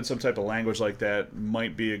having some type of language like that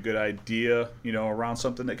might be a good idea, you know, around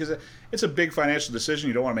something that, because it's a big financial decision.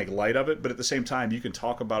 You don't want to make light of it, but at the same time, you can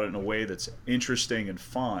talk about it in a way that's interesting and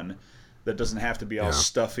fun, that doesn't have to be all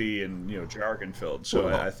stuffy and, you know, jargon filled. So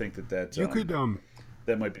I think that you could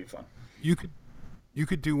that might be fun. You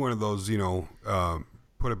could do one of those, you know,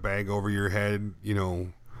 put a bag over your head, you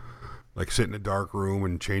know, like sit in a dark room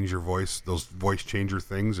and change your voice, those voice changer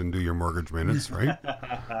things, and do your mortgage minutes, right?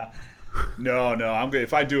 No, I'm good.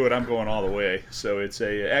 If I do it, I'm going all the way. So it's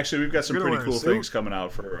actually, we've got some pretty cool things coming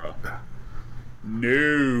out for.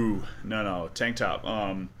 No, tank top.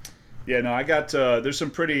 I got there's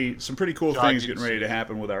some pretty cool things getting ready to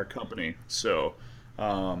happen with our company. So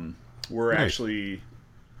we're actually,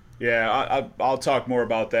 I'll talk more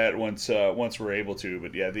about that once we're able to.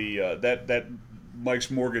 But yeah, that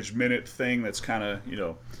Mike's Mortgage Minute thing, that's kind of, you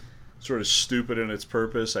know, sort of stupid in its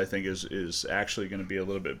purpose, I think is actually going to be a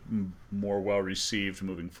little bit more well received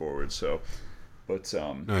moving forward. So, but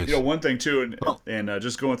nice. You know, one thing too, and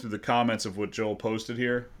just going through the comments of what Joel posted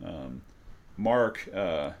here, Mark,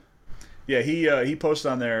 he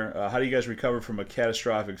posted on there, how do you guys recover from a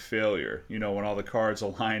catastrophic failure? You know, when all the cards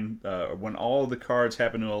align, when all the cards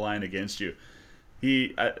happen to align against you.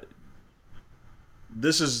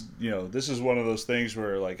 This is one of those things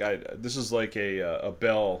where, like, this is like a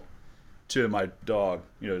bell to my dog.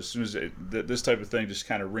 You know, as soon as this type of thing just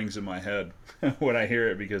kind of rings in my head when I hear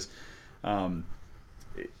it, because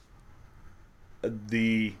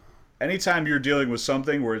anytime you're dealing with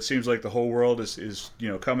something where it seems like the whole world is you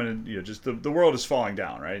know, coming in, you know, just the world is falling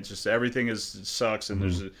down, right? It's just everything sucks, and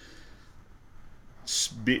there's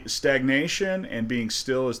stagnation, and being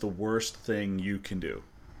still is the worst thing you can do.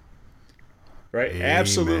 Right, Amen.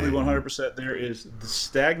 Absolutely, 100%. There is the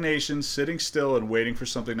stagnation, sitting still and waiting for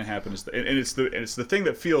something to happen. It's the thing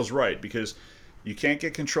that feels right, because you can't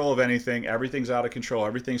get control of anything. Everything's out of control.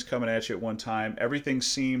 Everything's coming at you at one time. Everything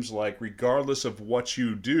seems like, regardless of what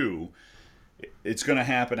you do, it's going to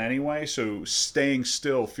happen anyway. So staying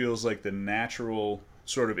still feels like the natural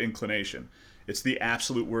sort of inclination. It's the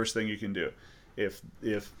absolute worst thing you can do. I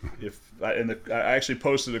actually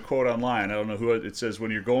posted a quote online. I don't know who it says, when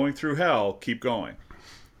you're going through hell, keep going.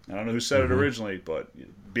 I don't know who said it originally, but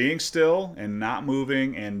being still and not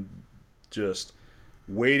moving and just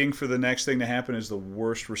waiting for the next thing to happen is the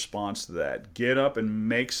worst response to that. Get up and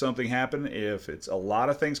make something happen. If it's a lot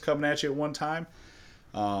of things coming at you at one time,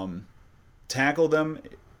 Tackle them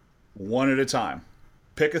one at a time.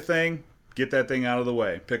 Pick a thing, get that thing out of the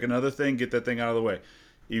way. Pick another thing, get that thing out of the way.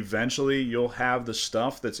 Eventually, you'll have the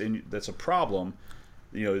stuff that's a problem.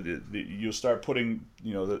 You'll start putting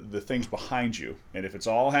the things behind you, and if it's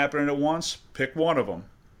all happening at once, pick one of them,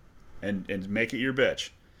 and make it your bitch.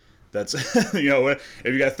 That's if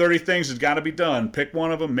you got 30 things that's got to be done, pick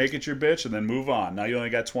one of them, make it your bitch, and then move on. Now you only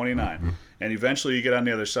got 29, and eventually you get on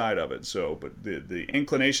the other side of it. So, but the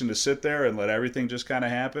inclination to sit there and let everything just kind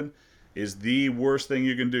of happen is the worst thing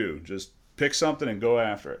you can do. Just pick something and go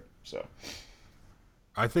after it. So,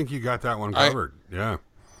 I think you got that one covered. Yeah.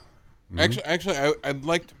 Actually, I'd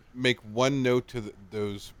like to make one note to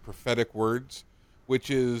those prophetic words, which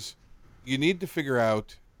is you need to figure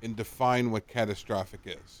out and define what catastrophic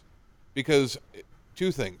is. Because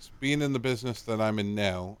two things, being in the business that I'm in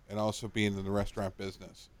now and also being in the restaurant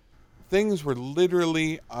business, things were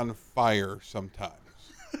literally on fire sometimes.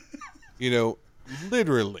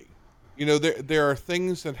 Literally. There are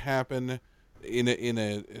things that happen in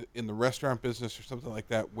the restaurant business or something like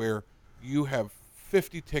that where you have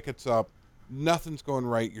 50 tickets up, nothing's going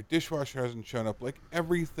right, your dishwasher hasn't shown up, like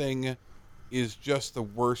everything is just the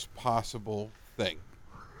worst possible thing.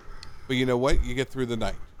 But you know what? You get through the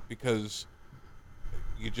night because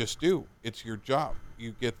you just do. It's your job.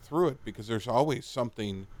 You get through it because there's always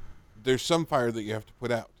something, there's some fire that you have to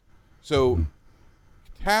put out. So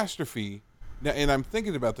catastrophe, now, and I'm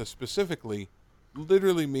thinking about this specifically,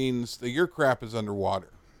 literally means that your crap is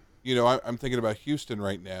underwater. I'm thinking about Houston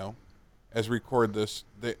right now. As we record this,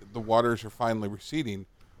 the waters are finally receding,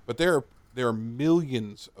 but there are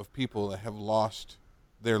millions of people that have lost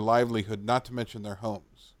their livelihood, not to mention their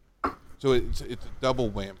homes. So it's a double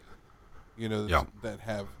whammy, that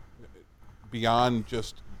have beyond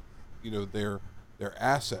just, their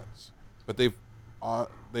assets, but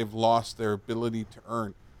they've lost their ability to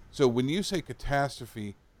earn. So when you say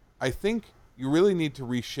catastrophe, I think you really need to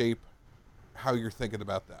reshape how you're thinking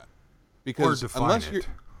about that, because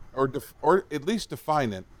or at least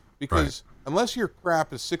define it, because unless your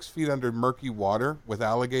crap is 6 feet under murky water with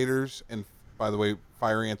alligators and, by the way,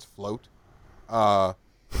 fire ants float.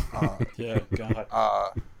 Yeah, God.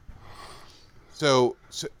 So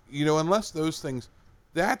unless those things,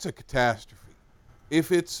 that's a catastrophe.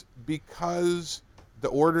 If it's because the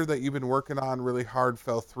order that you've been working on really hard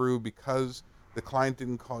fell through, because the client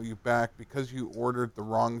didn't call you back, because you ordered the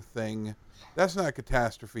wrong thing, that's not a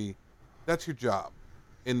catastrophe. That's your job.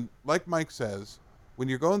 And like Mike says, when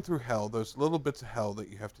you're going through hell, those little bits of hell that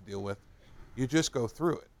you have to deal with, you just go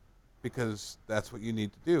through it because that's what you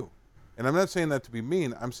need to do. And I'm not saying that to be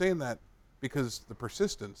mean. I'm saying that because the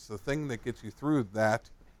persistence, the thing that gets you through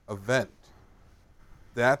that event,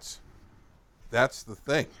 that's the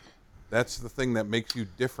thing. That's the thing that makes you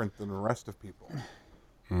different than the rest of people.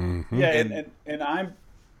 Mm-hmm. Yeah, and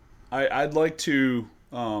I'd like to.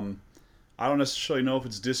 I don't necessarily know if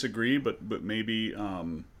it's disagree, but maybe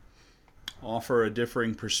offer a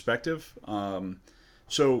differing perspective.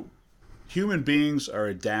 So human beings are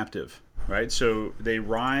adaptive, right? So they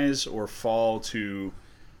rise or fall to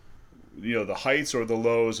the heights or the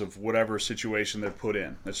lows of whatever situation they're put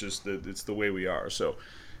in. That's just it's the way we are. So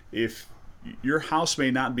if your house may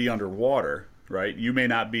not be underwater, right? You may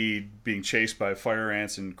not be being chased by fire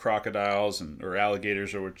ants and crocodiles or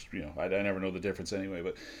alligators, or which I never know the difference anyway,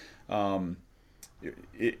 but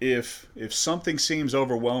if something seems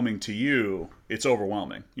overwhelming to you, it's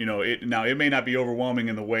overwhelming. It may not be overwhelming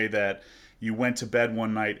in the way that you went to bed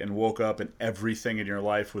one night and woke up and everything in your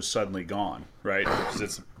life was suddenly gone, right? Because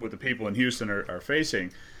it's what the people in Houston are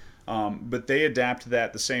facing. But they adapt to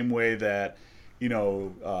that the same way that you're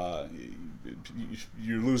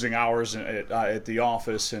losing hours at the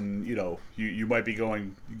office, and you might be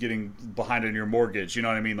getting behind on your mortgage. You know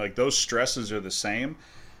what I mean? Like, those stresses are the same.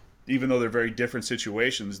 Even though they're very different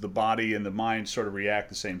situations, the body and the mind sort of react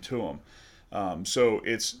the same to them. So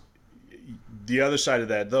it's the other side of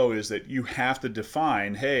that, though, is that you have to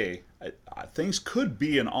define, hey, things could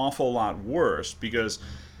be an awful lot worse, because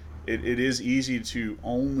it is easy to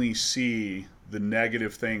only see the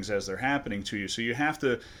negative things as they're happening to you. So you have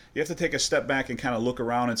to take a step back and kind of look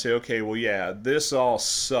around and say, okay, well, yeah, this all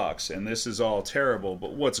sucks and this is all terrible,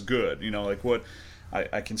 but what's good? Like what.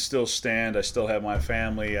 I can still stand. I still have my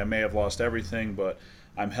family. I may have lost everything, but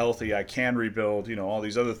I'm healthy. I can rebuild. All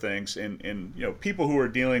these other things. And people who are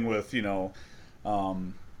dealing with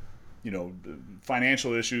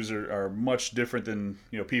financial issues are much different than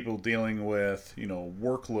people dealing with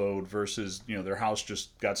workload versus their house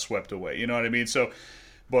just got swept away. You know what I mean? So,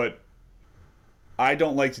 but I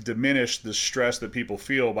don't like to diminish the stress that people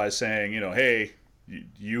feel by saying hey,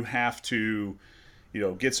 you have to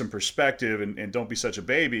get some perspective and don't be such a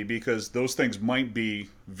baby, because those things might be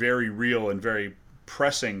very real and very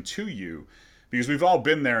pressing to you, because we've all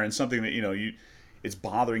been there, and something that it's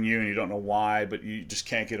bothering you and you don't know why, but you just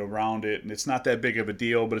can't get around it, and it's not that big of a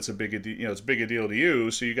deal, but it's a big deal to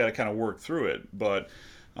you, so you got to kind of work through it. But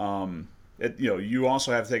you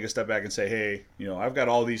also have to take a step back and say, hey, I've got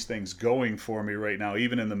all these things going for me right now,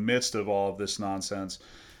 even in the midst of all of this nonsense.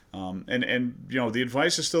 And the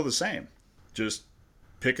advice is still the same. Just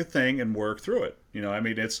pick a thing and work through it.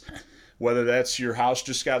 It's whether that's your house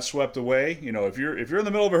just got swept away. If you're in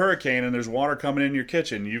the middle of a hurricane and there's water coming in your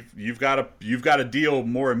kitchen, you've got to deal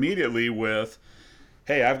more immediately with,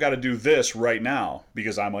 hey, I've got to do this right now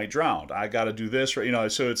because I might drown. I got to do this,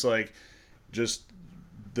 right? So it's like, just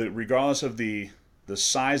regardless of the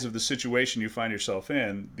size of the situation you find yourself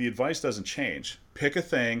in, the advice doesn't change. Pick a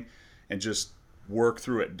thing and just work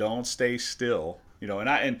through it. Don't stay still.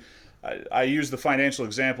 I use the financial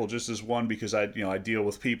example just as one, because I deal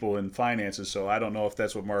with people in finances, so I don't know if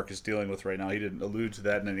that's what Mark is dealing with right now. He didn't allude to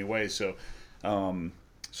that in any way, so I'm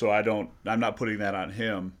not putting that on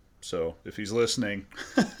him. So if he's listening,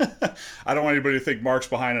 I don't want anybody to think Mark's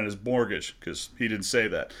behind on his mortgage, because he didn't say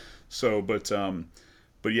that. So, but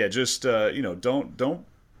yeah, just don't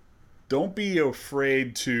be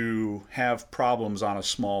afraid to have problems on a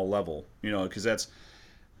small level, because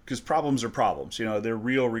problems are problems. They're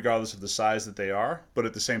real regardless of the size that they are. But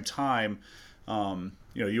at the same time,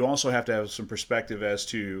 you also have to have some perspective as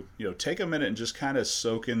to, take a minute and just kind of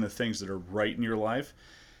soak in the things that are right in your life.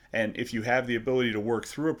 And if you have the ability to work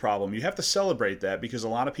through a problem, you have to celebrate that, because a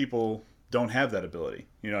lot of people don't have that ability.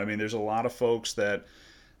 There's a lot of folks that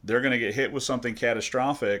they're going to get hit with something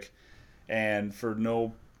catastrophic, and for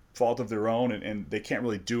no fault of their own, and they can't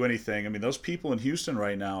really do anything. Those people in Houston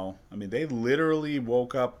right now, they literally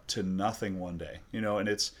woke up to nothing one day, and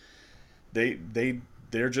it's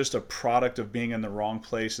they're just a product of being in the wrong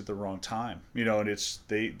place at the wrong time, and it's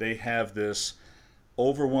they have this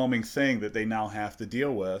overwhelming thing that they now have to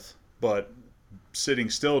deal with, but sitting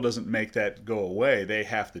still doesn't make that go away. They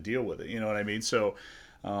have to deal with it, so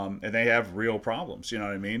and they have real problems,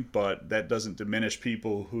 but that doesn't diminish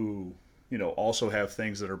people who also have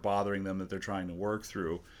things that are bothering them that they're trying to work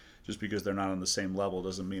through. Just because they're not on the same level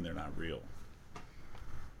doesn't mean they're not real.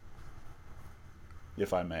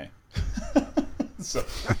 If I may. So.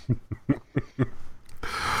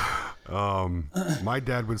 My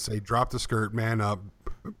dad would say, drop the skirt, man up,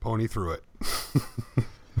 pony through it.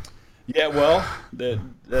 Yeah, well,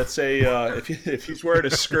 that's if he's wearing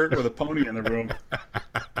a skirt with a pony in the room,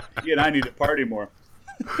 he and I need to party more.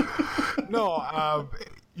 No,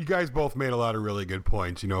 you guys both made a lot of really good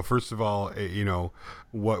points. First of all,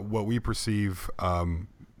 what we perceive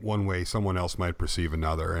one way, someone else might perceive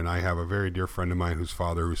another. And I have a very dear friend of mine whose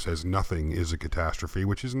father who says nothing is a catastrophe,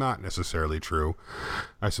 which is not necessarily true.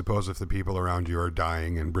 I suppose if the people around you are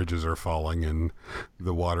dying and bridges are falling and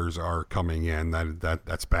the waters are coming in,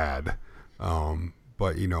 that's bad.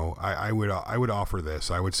 But I would offer this.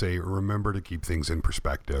 I would say, remember to keep things in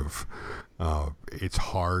perspective. It's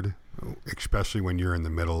hard, especially when you're in the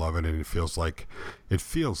middle of it and it feels like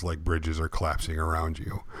bridges are collapsing around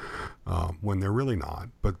you, when they're really not.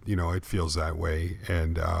 But it feels that way.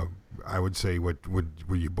 And I would say what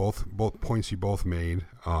you both points you both made.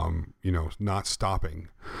 Not stopping.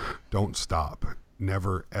 Don't stop.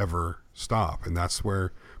 Never ever stop. And that's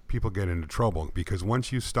where people get into trouble, because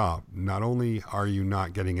once you stop, not only are you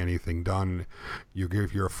not getting anything done,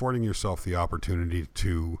 you're affording yourself the opportunity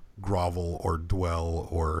to grovel or dwell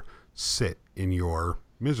or sit in your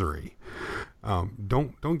misery.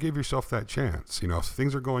 Don't give yourself that chance. If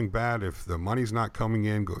things are going bad, if the money's not coming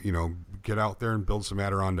in, get out there and build some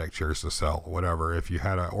Adirondack chairs to sell, whatever. If you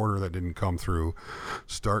had an order that didn't come through,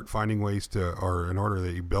 start finding ways to, or an order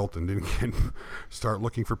that you built and didn't get, start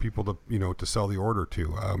looking for people to, to sell the order to.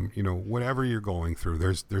 Whatever you're going through,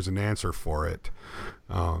 there's an answer for it.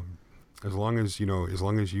 As long as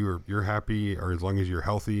you're happy, or as long as you're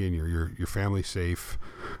healthy and your family's safe,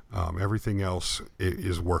 everything else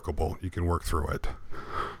is workable. You can work through it.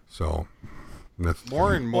 So that's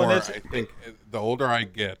more and more. I think the older I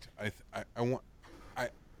get, I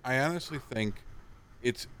honestly think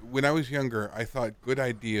it's, when I was younger, I thought good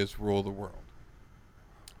ideas rule the world,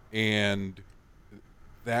 and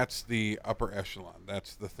that's the upper echelon.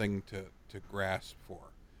 That's the thing to grasp for.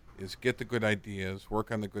 Is get the good ideas,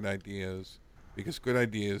 work on the good ideas, because good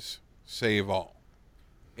ideas save all.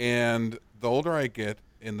 And the older I get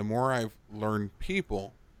and the more I've learned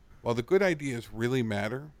people, while the good ideas really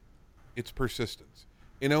matter, it's persistence.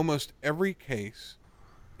 In almost every case,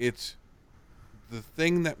 it's the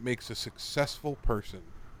thing that makes a successful person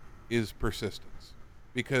is persistence.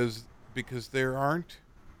 because there's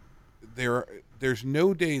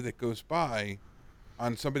no day that goes by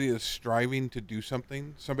on somebody that's striving to do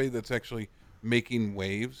something, somebody that's actually making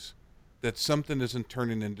waves, that something isn't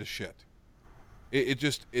turning into shit. It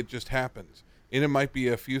just happens. And it might be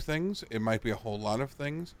a few things, it might be a whole lot of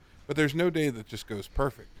things, but there's no day that just goes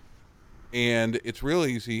perfect. And it's real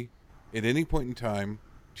easy at any point in time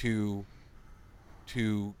to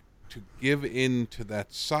give in to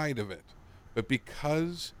that side of it. But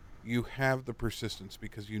because you have the persistence,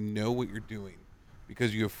 because you know what you're doing,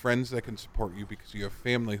 because you have friends that can support you, because you have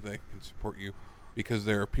family that can support you, because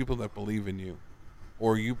there are people that believe in you,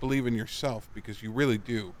 or you believe in yourself because you really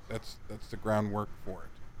do. That's the groundwork for it.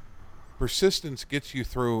 Persistence gets you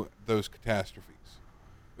through those catastrophes.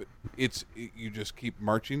 But you just keep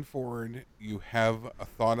marching forward. You have a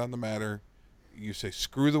thought on the matter. You say,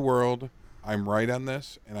 screw the world. I'm right on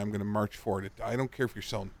this, and I'm going to march forward. I don't care if you're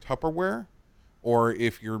selling Tupperware or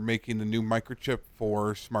if you're making the new microchip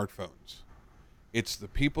for smartphones. It's the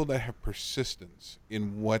people that have persistence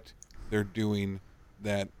in what they're doing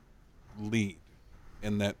that lead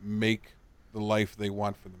and that make the life they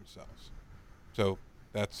want for themselves. So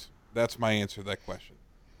that's my answer to that question.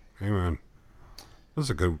 Amen. That's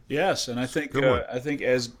a good. Yes, and I think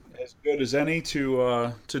as good as any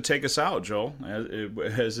to take us out, Joel.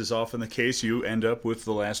 As is often the case, you end up with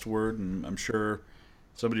the last word, and I'm sure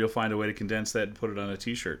somebody will find a way to condense that and put it on a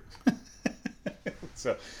T-shirt.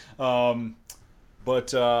 So, I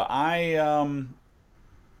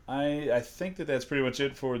think that's pretty much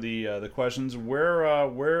it for the questions.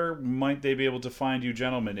 Where might they be able to find you,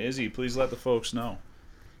 gentlemen? Izzy, please let the folks know.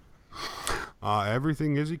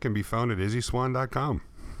 Everything Izzy can be found at izzyswan.com.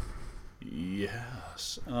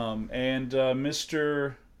 Yes. And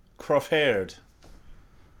Mr. Crawford.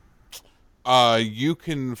 You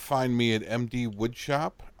can find me at MD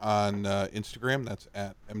Woodshop on Instagram. That's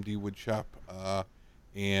at MD Woodshop.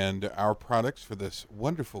 And our products for this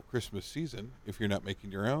wonderful Christmas season, if you're not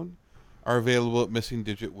making your own, are available at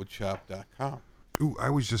missingdigitwoodshop.com. Ooh,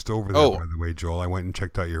 I was just over there, by the way, Joel. I went and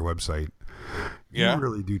checked out your website. Yeah? You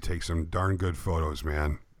really do take some darn good photos,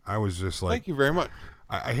 man. I was just like... Thank you very much.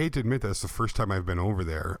 I hate to admit that's the first time I've been over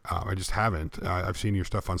there. I just haven't. I've seen your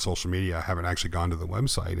stuff on social media. I haven't actually gone to the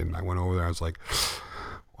website, and I went over there. I was like,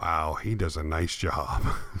 wow, he does a nice job.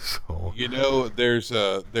 So there's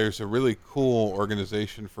a really cool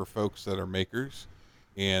organization for folks that are makers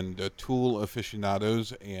and tool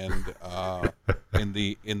aficionados and in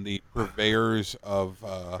the purveyors of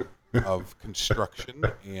construction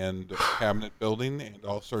and cabinet building and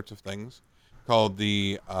all sorts of things, called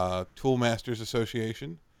the Tool Masters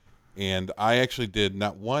Association. And I actually did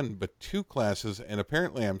not one but two classes, and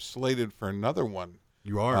apparently I'm slated for another one.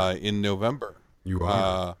 You are in November. You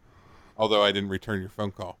are. Although I didn't return your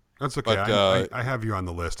phone call. That's okay. But, I have you on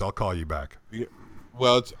the list. I'll call you back. Yeah,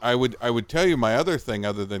 well, I would tell you my other thing,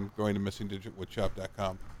 other than going to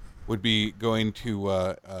missingdigitwoodshop.com, would be going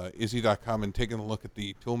to izzy.com and taking a look at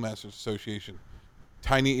the Toolmasters Association.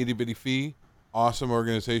 Tiny itty bitty fee, awesome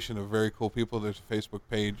organization of very cool people. There's a Facebook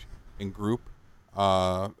page and group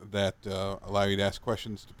that allow you to ask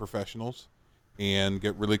questions to professionals and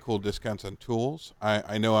get really cool discounts on tools.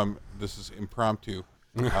 I know this is impromptu,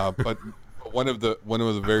 but one of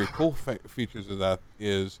the very cool features of that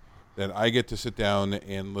is that I get to sit down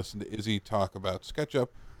and listen to Izzy talk about SketchUp,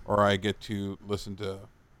 or I get to listen to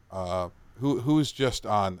who's just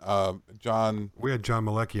on John. We had John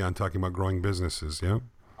Malecki on talking about growing businesses. Yeah.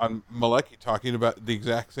 On Malecki talking about the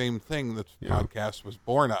exact same thing that the podcast was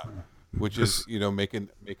born on, which is making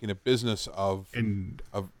a business of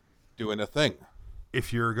doing a thing.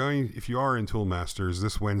 If you are in Toolmasters,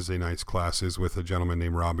 this Wednesday night's class is with a gentleman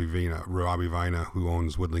named Robbie Vina, who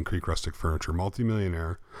owns Woodland Creek Rustic Furniture,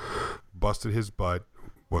 multimillionaire, busted his butt,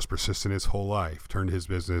 was persistent his whole life, turned his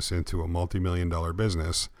business into a multi-million-dollar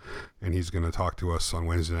business, and he's going to talk to us on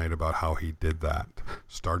Wednesday night about how he did that.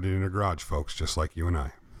 Started in a garage, folks, just like you and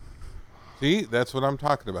I. See, that's what I'm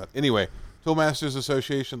talking about. Anyway, Toolmasters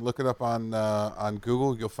Association, look it up on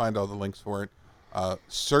Google. You'll find all the links for it.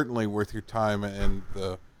 Certainly worth your time and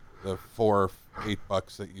the $4 or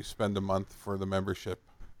 $8 that you spend a month for the membership.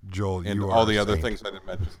 Joel, and you all are the other saint. things I didn't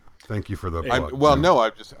mention. Thank you for the.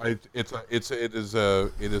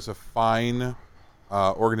 It is a fine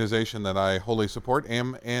organization that I wholly support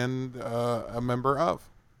and a member of,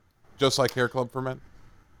 just like Hair Club for Men.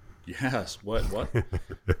 Yes. What?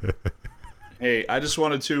 Hey, I just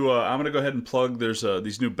wanted to. I'm going to go ahead and plug. There's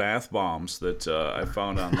these new bath bombs that I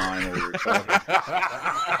found online while we were talking.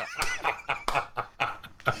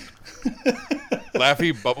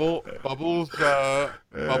 Laffy Bubbles.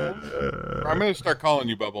 I'm going to start calling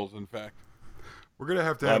you Bubbles. In fact, We're gonna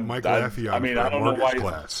have to have Mike Laffey on for I a don't know mortgage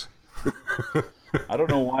why. class. I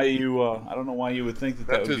don't know why you. I don't know why you would think that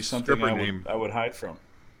That's would be his something stripper name. I would hide from.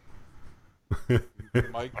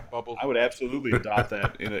 Mike Bubbles. I would absolutely adopt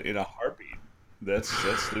that in a heartbeat. That's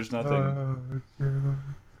there's nothing.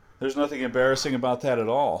 There's nothing embarrassing about that at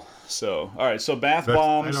all. So, all right. So, bath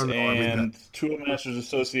bombs I don't know. I mean, and Tool Masters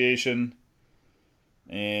Association,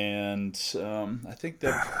 and I think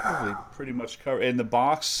that probably pretty much covered. And the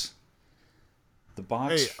box. The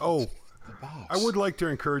box. Hey, oh, the box. I would like to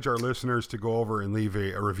encourage our listeners to go over and leave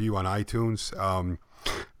a review on iTunes.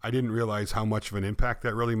 I didn't realize how much of an impact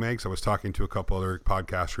that really makes. I was talking to a couple other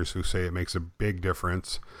podcasters who say it makes a big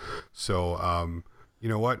difference. So, you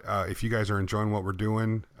know what? If you guys are enjoying what we're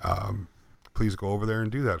doing, please go over there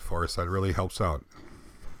and do that for us. That really helps out.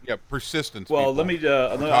 Yeah, persistence. Well, people. let me.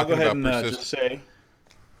 I'll go ahead and persistence. just say.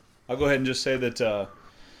 I'll go ahead and just say that.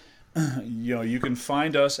 You can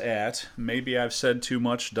find us at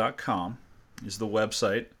maybeI'vesaidtoomuch.com is the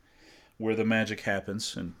website where the magic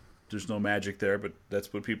happens, and there's no magic there, but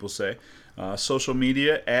that's what people say. Social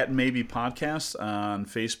media at Maybe Podcast on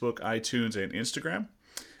Facebook, iTunes, and Instagram.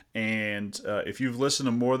 And if you've listened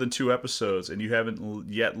to more than 2 episodes and you haven't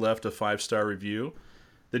yet left a 5-star review,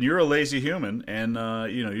 then you're a lazy human, and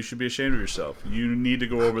you should be ashamed of yourself. You need to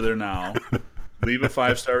go over there now. Leave a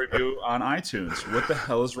 5-star review on iTunes. What the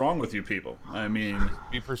hell is wrong with you people? I mean,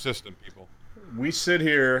 Be persistent, people. we sit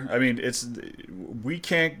here. I mean, we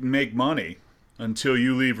can't make money until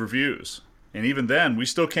you leave reviews, and even then, we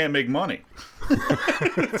still can't make money.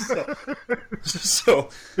 so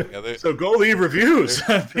go leave reviews,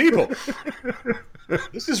 people.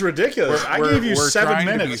 This is ridiculous. I gave you we're 7 trying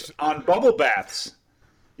to minutes on bubble baths.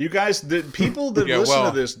 You guys, the people that listen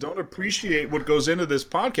to this don't appreciate what goes into this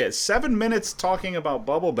podcast. 7 minutes talking about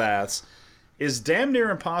bubble baths is damn near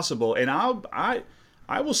impossible. And I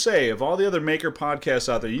will say, of all the other maker podcasts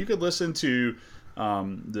out there, you could listen to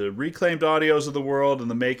the Reclaimed Audios of the world and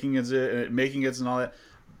the Making It's and all that.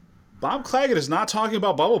 Bob Claggett is not talking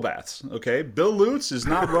about bubble baths. Okay, Bill Lutz is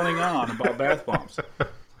not running on about bath bombs.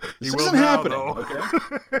 This isn't happening. Okay.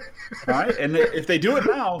 All right, and if they do it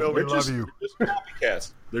now, Bill, they're we just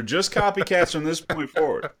copycats. They're just copycats from this point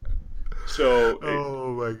forward. So,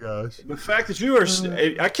 Oh my gosh. the fact that you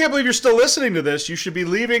are—I can't believe you're still listening to this. You should be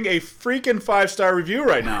leaving a freaking 5-star review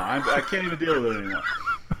right now. I can't even deal with it anymore.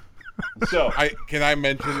 So, Can I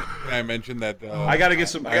mention that? I gotta get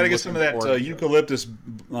some. I gotta get some of that forward to- eucalyptus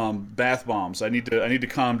bath bombs. I need to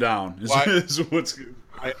calm down.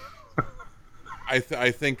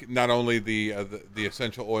 I think not only the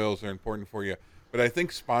essential oils are important for you, but I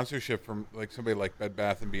think sponsorship from like somebody like Bed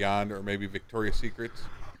Bath and Beyond or maybe Victoria's Secrets.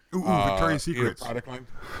 Victoria's Secrets. Product line.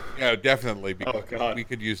 Yeah, definitely. Because God. we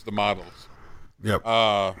could use the models. Yep.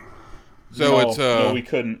 No, we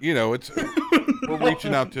couldn't. We're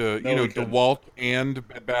reaching out to No, we couldn't. DeWalt and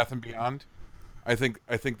Bed Bath and Beyond. I think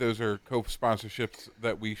those are co-sponsorships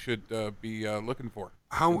that we should be looking for.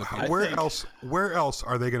 Where else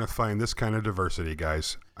are they going to find this kind of diversity,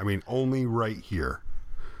 guys? I mean, only right here.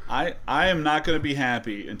 I am not going to be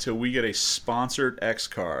happy until we get a sponsored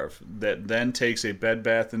X-Carve that then takes a Bed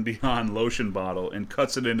Bath & Beyond lotion bottle and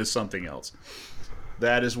cuts it into something else.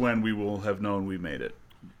 That is when we will have known we made it.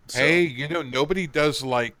 So, Hey, nobody does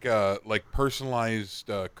like personalized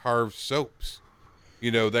carved soaps.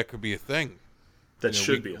 That could be a thing. that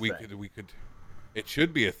should be a thing. It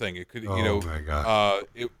should be a thing. It could. Oh, my gosh.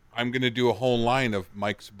 I'm going to do a whole line of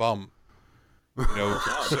Mike's bum.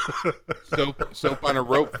 Soap on a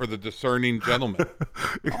rope for the discerning gentleman.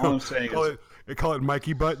 All I'm saying is, They call it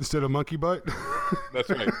Mikey Butt instead of Monkey Butt. That's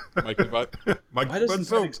right, Mikey Butt. why Mikey doesn't Butt that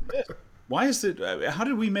soap. exist? Why is it? How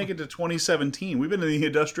did we make it to 2017? We've been in the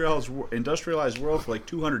industrialized world for like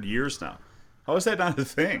 200 years now. How is that not a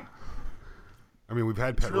thing? I mean, we've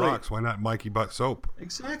had Pet really- Rocks. Why not Mikey Butt soap?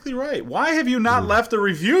 Exactly right. Why have you not left a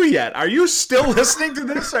review yet? Are you still listening to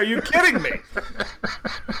this? Are you kidding me?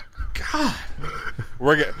 God.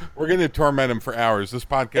 We're going to torment him for hours. This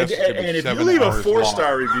podcast is going to be And if you 7 leave a hours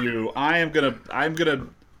 4-star long. review, I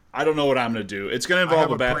don't know what I'm gonna do. It's gonna I have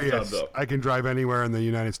involve a bathtub Prius. though. I can drive anywhere in the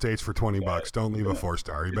United States for $20. Don't leave a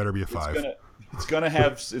 4-star. You better be a 5. It's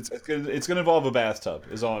gonna involve a bathtub.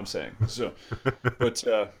 Is all I'm saying. So, but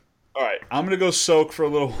all right, I'm gonna go soak for a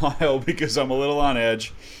little while because I'm a little on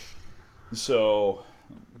edge. So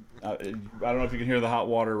I don't know if you can hear the hot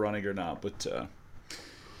water running or not, but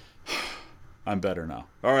I'm better now.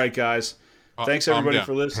 All right, guys. Thanks Calm everybody down.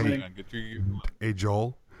 for listening. Calm down. Get your- Hey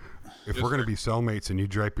Joel, if Yes, we're gonna sir. be cellmates and you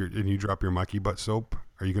drop your Mikey Butt soap,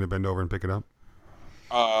 are you gonna bend over and pick it up?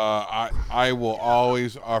 I will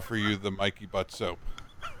always offer you the Mikey Butt soap.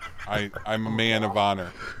 I'm a man of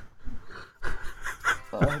honor.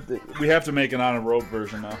 We have to make an on a rope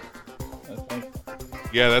version now, I think.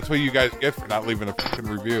 Yeah, that's what you guys get for not leaving a fucking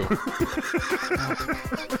review.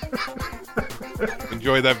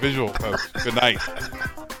 Enjoy that visual, folks. Good night.